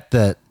debt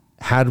that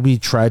had we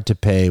tried to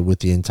pay with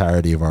the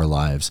entirety of our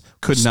lives,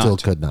 could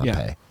not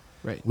pay.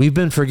 Right. We've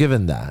been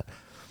forgiven that.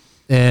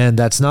 And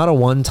that's not a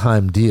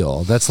one-time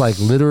deal. That's like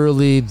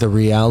literally the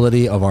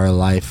reality of our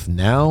life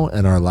now,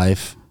 and our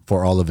life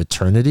for all of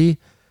eternity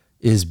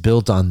is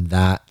built on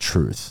that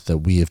truth, that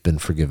we have been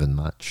forgiven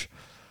much.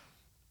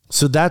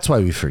 So that's why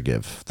we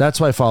forgive. That's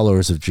why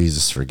followers of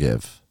Jesus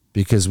forgive,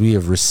 because we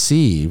have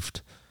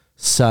received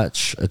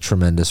such a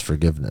tremendous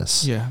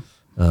forgiveness. Yeah.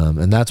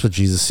 And that's what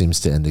Jesus seems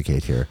to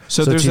indicate here.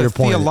 So there's a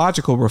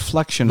theological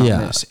reflection on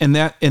this. And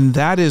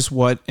that is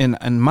what, I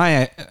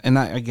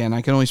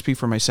can only speak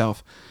for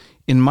myself.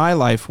 In my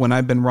life, when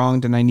I've been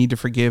wronged and I need to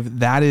forgive,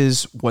 that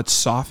is what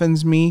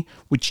softens me,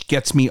 which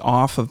gets me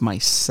off of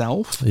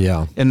myself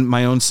and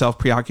my own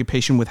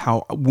self-preoccupation with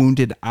how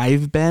wounded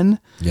I've been,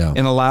 and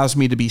allows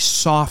me to be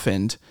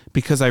softened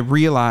because I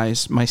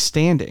realize my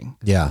standing.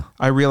 Yeah.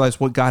 I realize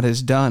what God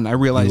has done. I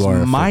realize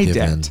my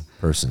debt.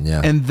 Person,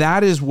 And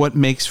that is what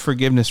makes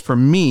forgiveness for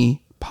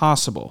me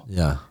possible.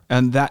 Yeah.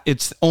 And that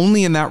it's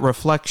only in that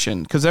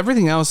reflection, because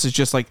everything else is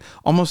just like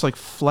almost like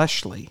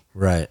fleshly.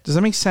 Right. Does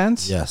that make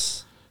sense?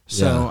 Yes.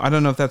 So I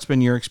don't know if that's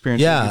been your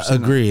experience. Yeah,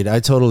 agreed. I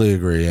totally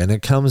agree. And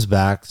it comes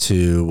back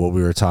to what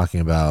we were talking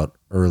about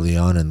early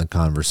on in the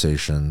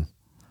conversation.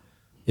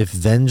 If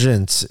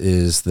vengeance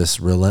is this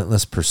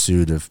relentless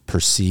pursuit of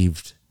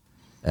perceived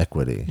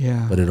equity,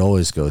 but it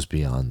always goes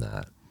beyond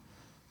that.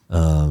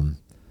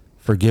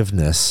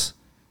 Forgiveness,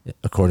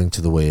 according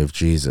to the way of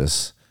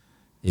Jesus,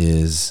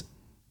 is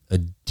a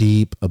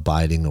deep,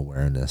 abiding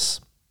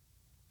awareness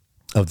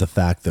of the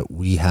fact that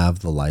we have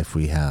the life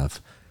we have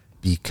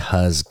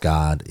because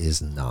God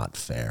is not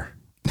fair.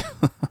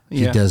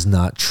 He does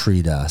not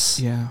treat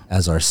us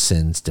as our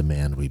sins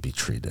demand we be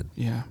treated.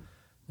 Yeah.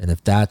 And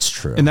if that's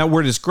true. And that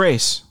word is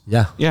grace.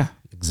 Yeah. Yeah.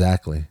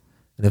 Exactly.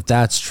 And if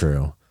that's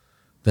true,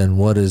 then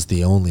what is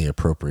the only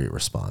appropriate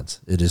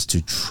response? It is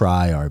to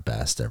try our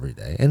best every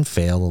day and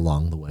fail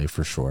along the way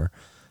for sure,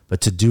 but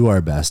to do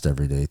our best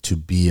every day to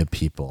be a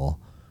people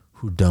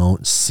who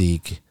don't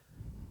seek,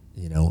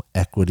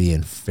 equity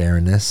and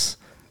fairness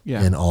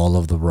in all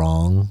of the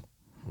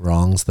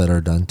wrongs that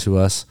are done to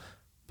us,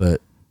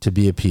 but to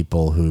be a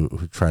people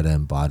who try to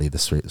embody the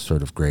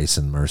sort of grace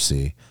and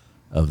mercy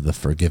of the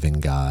forgiving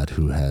God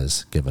who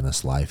has given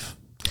us life.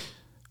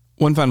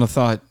 One final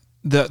thought.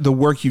 The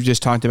work you've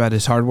just talked about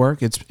is hard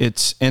work.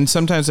 It's and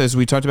sometimes, as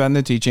we talked about in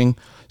the teaching,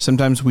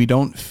 sometimes we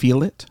don't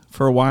feel it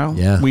for a while.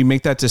 Yeah. We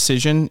make that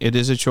decision. It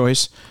is a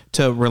choice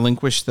to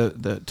relinquish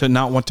to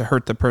not want to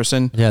hurt the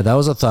person. Yeah, that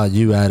was a thought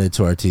you added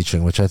to our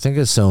teaching, which I think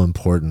is so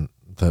important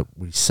that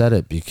we said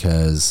it,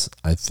 because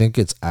I think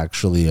it's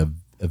actually a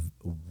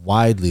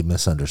widely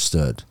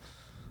misunderstood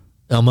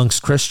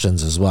amongst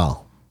Christians as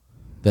well,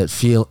 that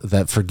feel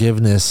that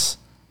forgiveness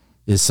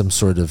is some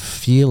sort of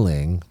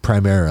feeling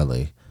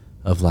primarily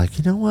of like,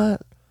 you know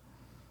what,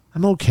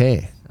 I'm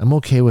okay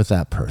with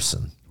that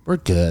person, we're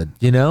good,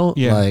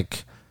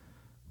 like,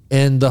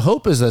 and the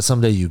hope is that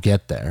someday you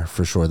get there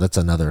for sure. That's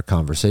another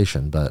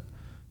conversation, but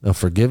no,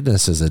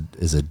 forgiveness is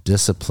a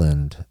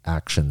disciplined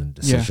action and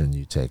decision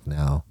you take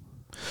now.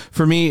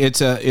 For me,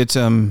 it's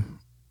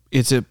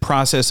a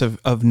process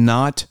of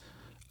not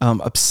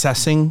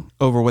obsessing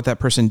over what that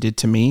person did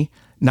to me,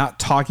 not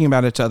talking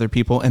about it to other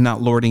people, and not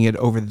lording it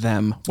over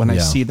them when I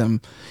see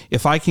them.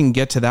 If I can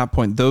get to that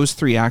point, those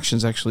three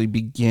actions actually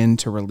begin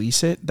to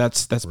release it.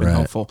 That's been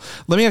helpful.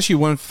 Let me ask you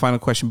one final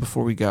question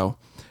before we go.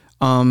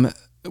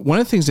 One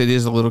of the things that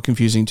is a little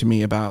confusing to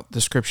me about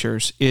the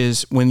scriptures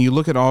is when you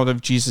look at all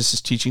of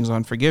Jesus's teachings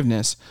on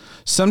forgiveness,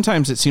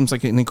 sometimes it seems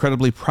like an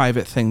incredibly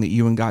private thing that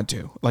you and God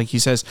do. Like he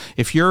says,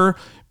 if you're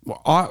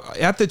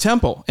at the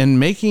temple and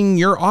making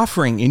your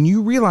offering and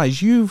you realize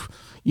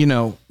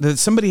that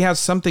somebody has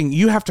something,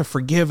 you have to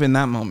forgive in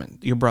that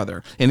moment, your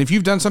brother. And if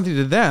you've done something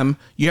to them,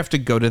 you have to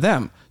go to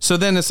them. So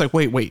then it's like,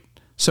 wait.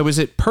 So is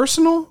it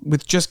personal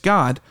with just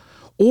God?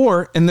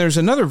 And there's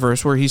another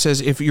verse where he says,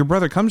 if your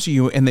brother comes to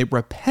you and they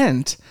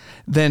repent,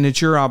 then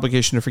it's your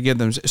obligation to forgive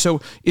them.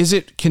 So is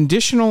it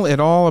conditional at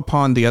all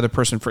upon the other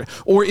person?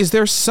 Or is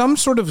there some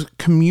sort of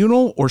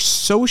communal or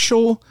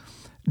social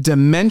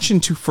dimension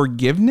to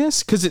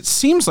forgiveness? Because it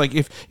seems like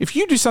if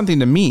you do something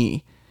to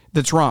me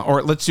that's wrong,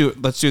 or let's do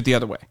it the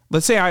other way.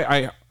 Let's say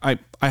I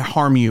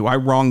harm you, I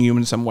wrong you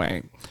in some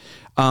way.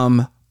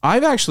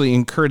 I've actually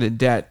incurred a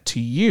debt to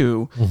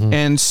you. Mm-hmm.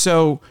 And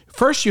so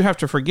first you have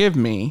to forgive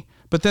me,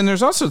 but then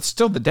there's also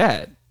still the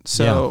debt.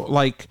 So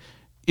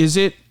is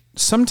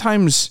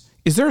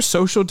there a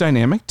social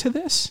dynamic to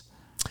this?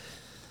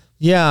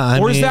 Yeah.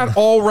 Or is that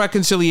all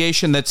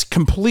reconciliation that's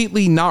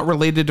completely not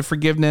related to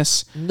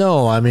forgiveness?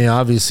 No, I mean,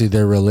 obviously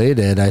they're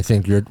related. I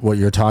think what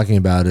you're talking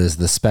about is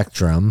the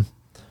spectrum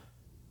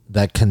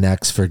that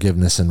connects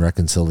forgiveness and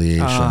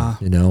reconciliation,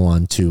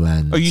 on two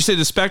ends. Oh, you say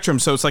the spectrum,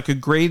 so it's like a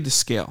grade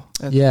scale.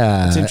 That's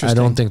interesting. I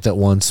don't think that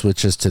one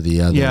switches to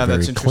the other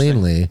very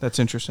cleanly. That's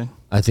interesting.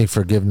 I think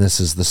forgiveness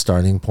is the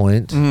starting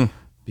point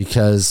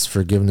because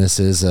forgiveness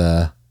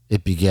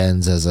it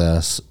begins as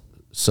a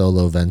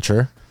solo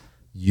venture.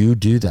 You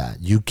do that.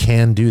 You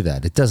can do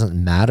that. It doesn't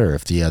matter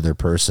if the other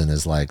person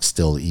is like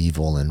still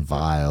evil and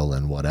vile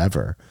and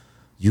whatever.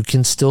 You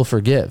can still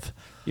forgive.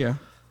 Yeah.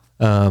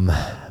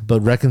 But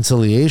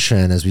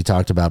reconciliation, as we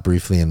talked about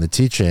briefly in the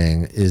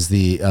teaching, is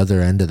the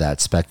other end of that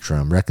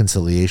spectrum.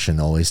 Reconciliation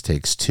always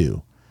takes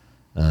two.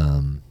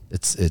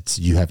 It's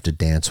you have to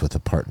dance with a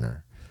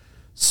partner.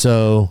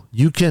 So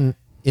you can,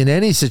 in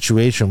any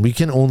situation, we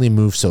can only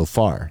move so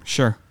far.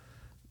 Sure.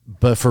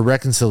 But for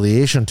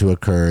reconciliation to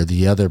occur,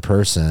 the other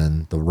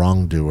person, the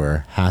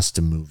wrongdoer, has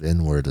to move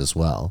inward as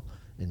well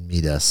and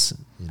meet us.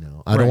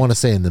 I don't want to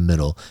say in the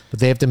middle, but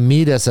they have to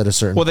meet us at a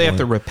certain point. Well, they have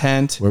to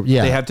repent.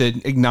 They have to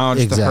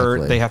acknowledge the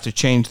hurt. They have to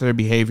change their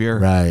behavior.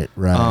 Right.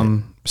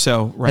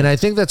 And I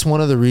think that's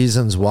one of the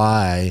reasons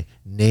why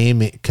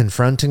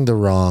confronting the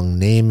wrong,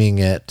 naming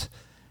it,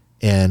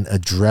 and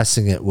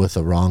addressing it with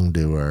a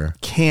wrongdoer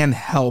can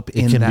help.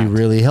 It can be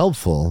really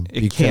helpful.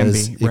 It can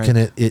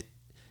be.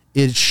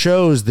 It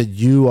shows that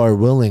you are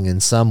willing in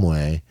some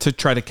way to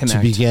try to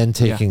connect, to begin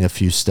taking a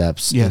few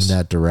steps in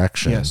that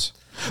direction. Yes.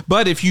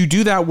 But if you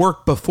do that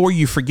work before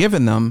you've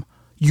forgiven them,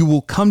 you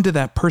will come to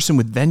that person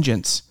with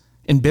vengeance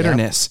and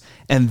bitterness,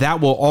 and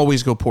that will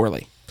always go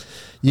poorly.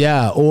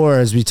 Yeah. Or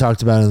as we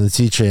talked about in the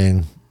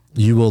teaching,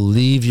 you will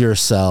leave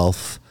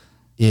yourself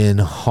in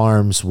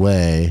harm's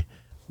way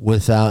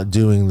without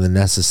doing the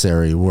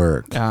necessary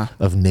work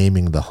of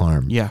naming the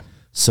harm. Yeah.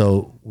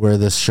 So where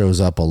this shows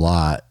up a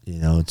lot,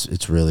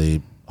 it's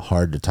really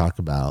hard to talk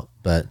about,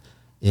 but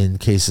in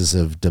cases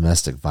of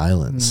domestic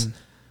violence,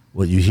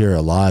 what you hear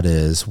a lot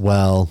is,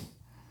 well,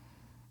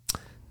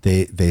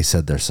 they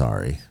said they're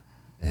sorry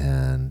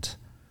and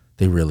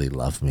they really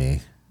love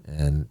me.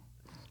 And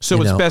so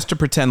it's best to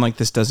pretend like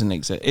this doesn't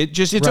exist.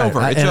 It's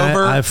over. It's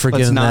over. I've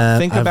forgiven them. Let's not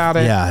think about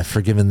it. Yeah, I've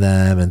forgiven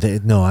them. And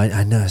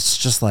I know it's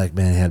just like,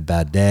 man, he had a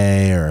bad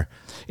day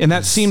and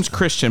that seems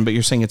Christian, but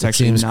you're saying it's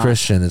actually seems not.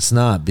 Christian. It's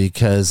not,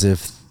 because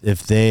if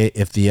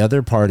the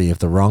other party, if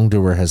the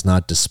wrongdoer has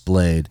not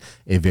displayed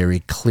a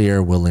very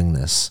clear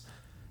willingness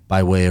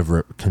by way of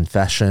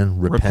confession,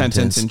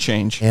 repentance, and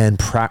change,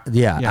 and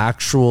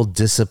actual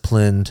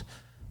disciplined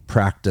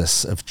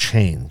practice of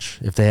change,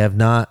 if they have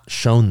not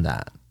shown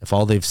that, if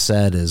all they've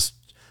said is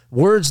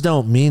words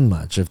don't mean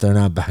much if they're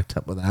not backed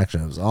up with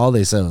actions, all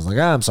they said was like,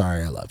 I'm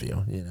sorry, I love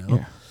you,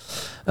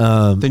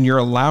 then you're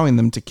allowing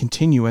them to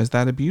continue as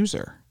that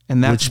abuser.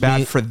 And that's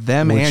bad for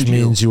them and you. Which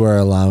means you are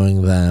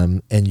allowing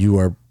them, and you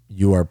are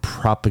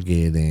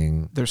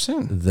propagating their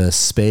sin, the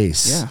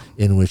space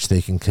in which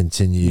they can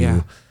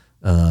continue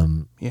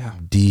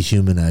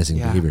dehumanizing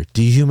behavior,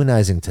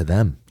 dehumanizing to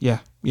them.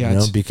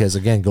 Because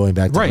again, going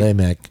back to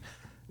Lamech,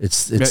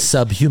 it's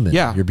subhuman.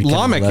 Yeah, you're becoming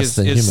Lamech less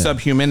than is human.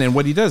 subhuman, and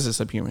what he does is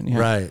subhuman. Yeah.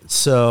 Right.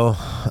 So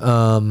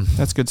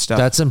that's good stuff.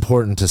 That's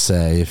important to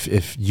say.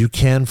 If you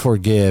can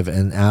forgive,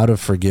 and out of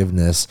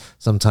forgiveness,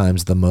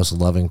 sometimes the most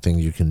loving thing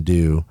you can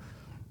do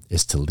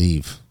is to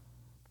leave.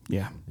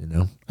 Yeah.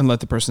 And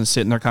let the person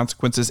sit in their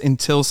consequences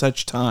until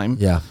such time.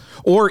 Yeah.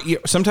 Or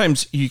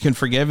sometimes you can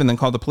forgive and then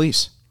call the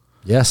police.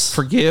 Yes.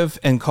 Forgive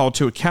and call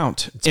to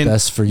account. It's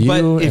best for you,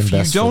 but if and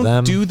best you for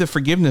them. don't do the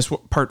forgiveness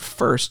part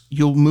first,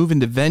 you'll move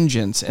into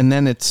vengeance, and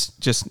then it's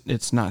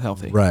not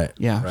healthy. Right.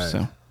 Yeah. Right.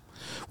 So,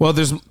 well,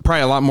 there's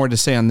probably a lot more to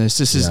say on this.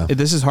 This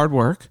is hard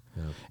work.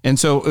 Yeah. And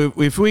so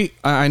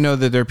I know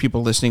that there are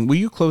people listening. Will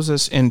you close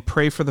us and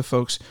pray for the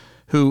folks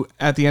who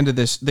at the end of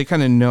this, they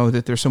kind of know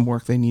that there's some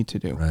work they need to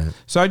do. Right.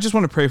 So I just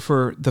want to pray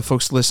for the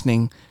folks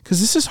listening,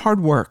 because this is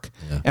hard work.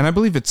 Yeah. And I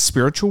believe it's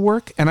spiritual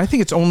work. And I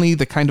think it's only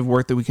the kind of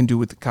work that we can do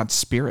with God's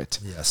Spirit.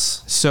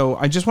 Yes. So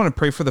I just want to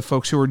pray for the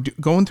folks who are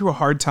going through a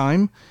hard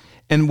time.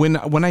 And when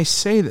I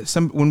say that,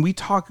 when we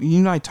talk, you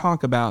and I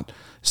talk about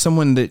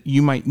someone that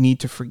you might need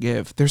to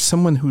forgive, there's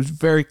someone who's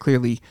very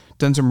clearly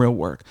done some real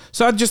work.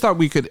 So I just thought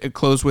we could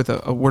close with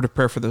a word of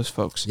prayer for those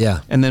folks.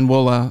 Yeah. And then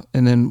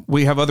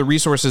we have other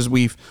resources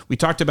we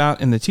talked about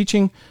in the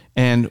teaching,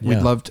 and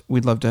we'd love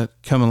to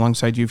come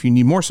alongside you if you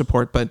need more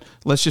support. But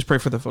let's just pray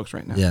for the folks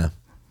right now. Yeah.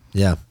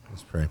 Yeah.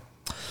 Let's pray.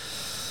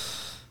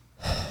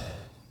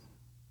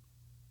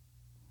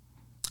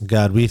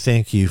 God, we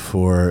thank you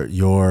for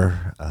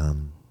your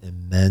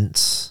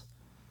immense,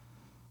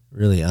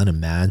 really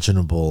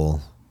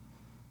unimaginable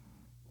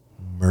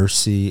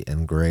mercy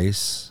and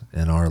grace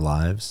in our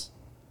lives.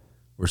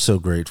 We're so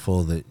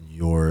grateful that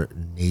your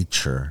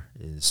nature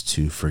is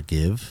to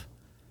forgive,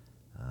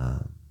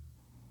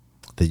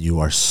 that you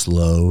are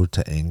slow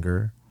to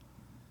anger,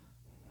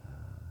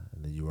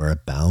 that you are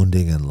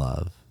abounding in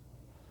love,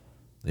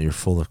 that you're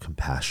full of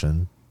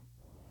compassion.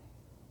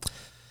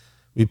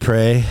 We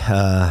pray,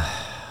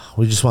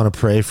 we just want to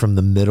pray from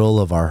the middle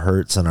of our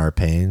hurts and our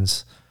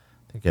pains.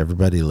 I think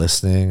everybody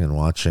listening and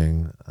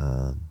watching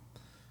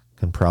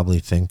can probably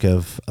think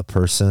of a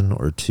person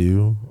or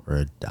two or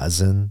a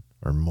dozen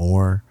or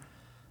more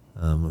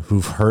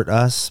who've hurt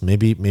us.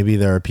 Maybe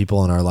there are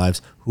people in our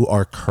lives who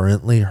are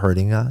currently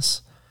hurting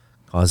us,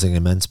 causing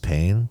immense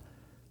pain.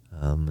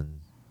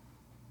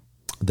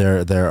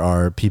 There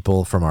are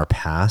people from our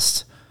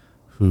past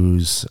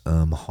whose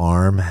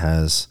harm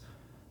has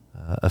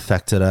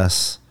affected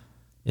us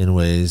in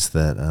ways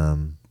that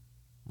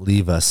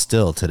leave us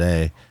still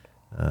today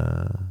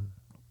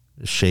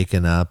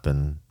shaken up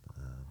and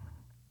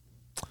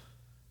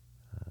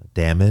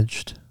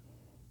damaged.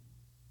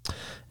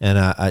 And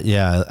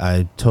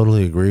I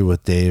totally agree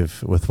with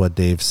Dave, with what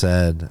Dave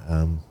said.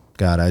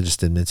 God, I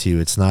just admit to you,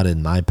 it's not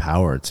in my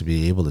power to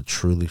be able to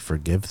truly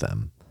forgive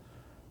them.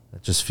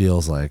 It just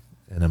feels like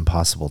an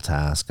impossible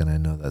task, and I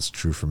know that's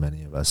true for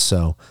many of us.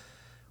 So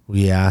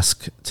we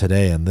ask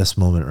today, in this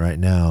moment right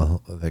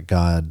now, that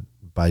God,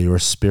 by your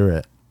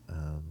Spirit,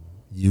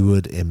 you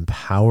would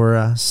empower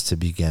us to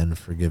begin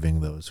forgiving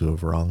those who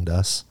have wronged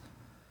us,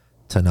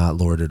 to not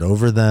lord it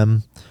over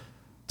them,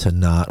 to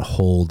not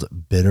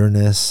hold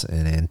bitterness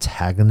and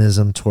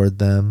antagonism toward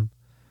them,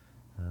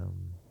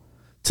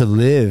 to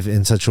live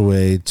in such a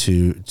way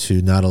to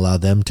not allow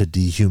them to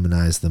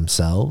dehumanize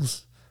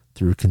themselves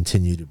through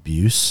continued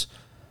abuse,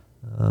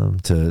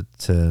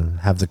 to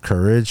have the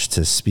courage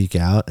to speak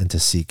out and to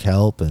seek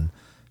help and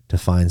to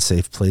find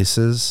safe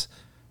places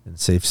and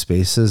safe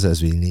spaces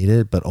as we need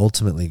it, but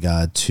ultimately,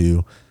 God,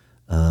 to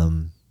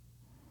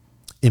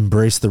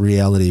embrace the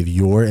reality of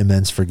your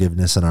immense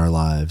forgiveness in our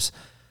lives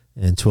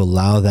and to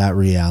allow that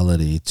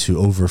reality to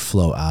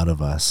overflow out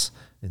of us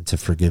into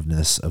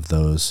forgiveness of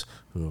those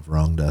who have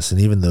wronged us and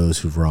even those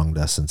who've wronged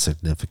us in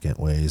significant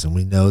ways. And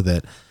we know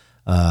that,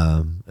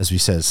 as we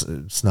said,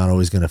 it's not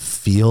always going to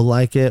feel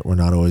like it. We're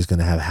not always going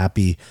to have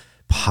happy,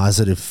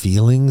 positive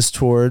feelings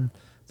toward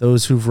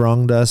those who've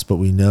wronged us, but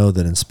we know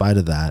that in spite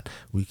of that,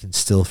 we can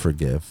still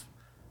forgive.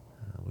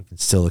 We can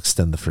still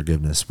extend the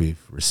forgiveness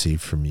we've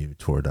received from you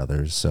toward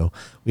others. So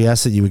we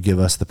ask that you would give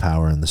us the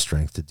power and the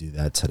strength to do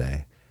that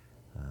today.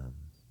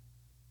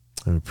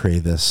 And we pray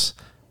this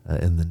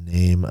in the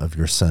name of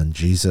your Son,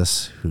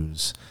 Jesus,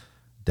 whose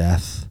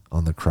death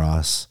on the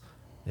cross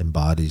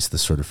embodies the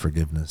sort of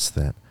forgiveness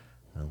that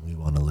we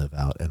want to live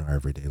out in our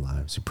everyday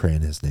lives. We pray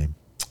in his name.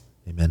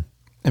 Amen.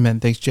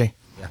 Amen. Thanks, Jay.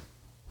 Yeah.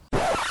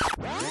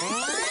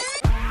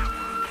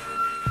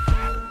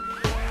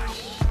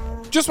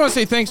 Just want to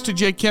say thanks to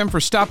Jay Kim for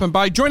stopping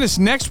by. Join us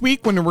next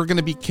week when we're going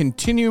to be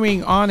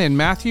continuing on in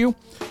Matthew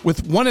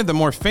with one of the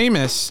more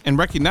famous and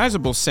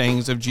recognizable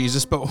sayings of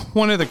Jesus, but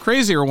one of the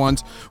crazier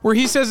ones where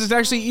he says it's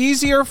actually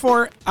easier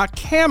for a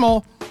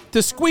camel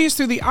to squeeze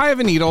through the eye of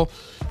a needle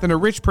than a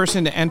rich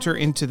person to enter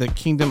into the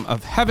kingdom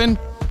of heaven.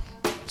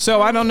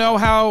 So I don't know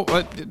how,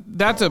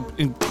 that's an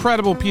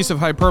incredible piece of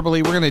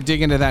hyperbole. We're going to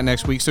dig into that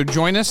next week. So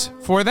join us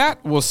for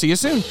that. We'll see you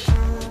soon.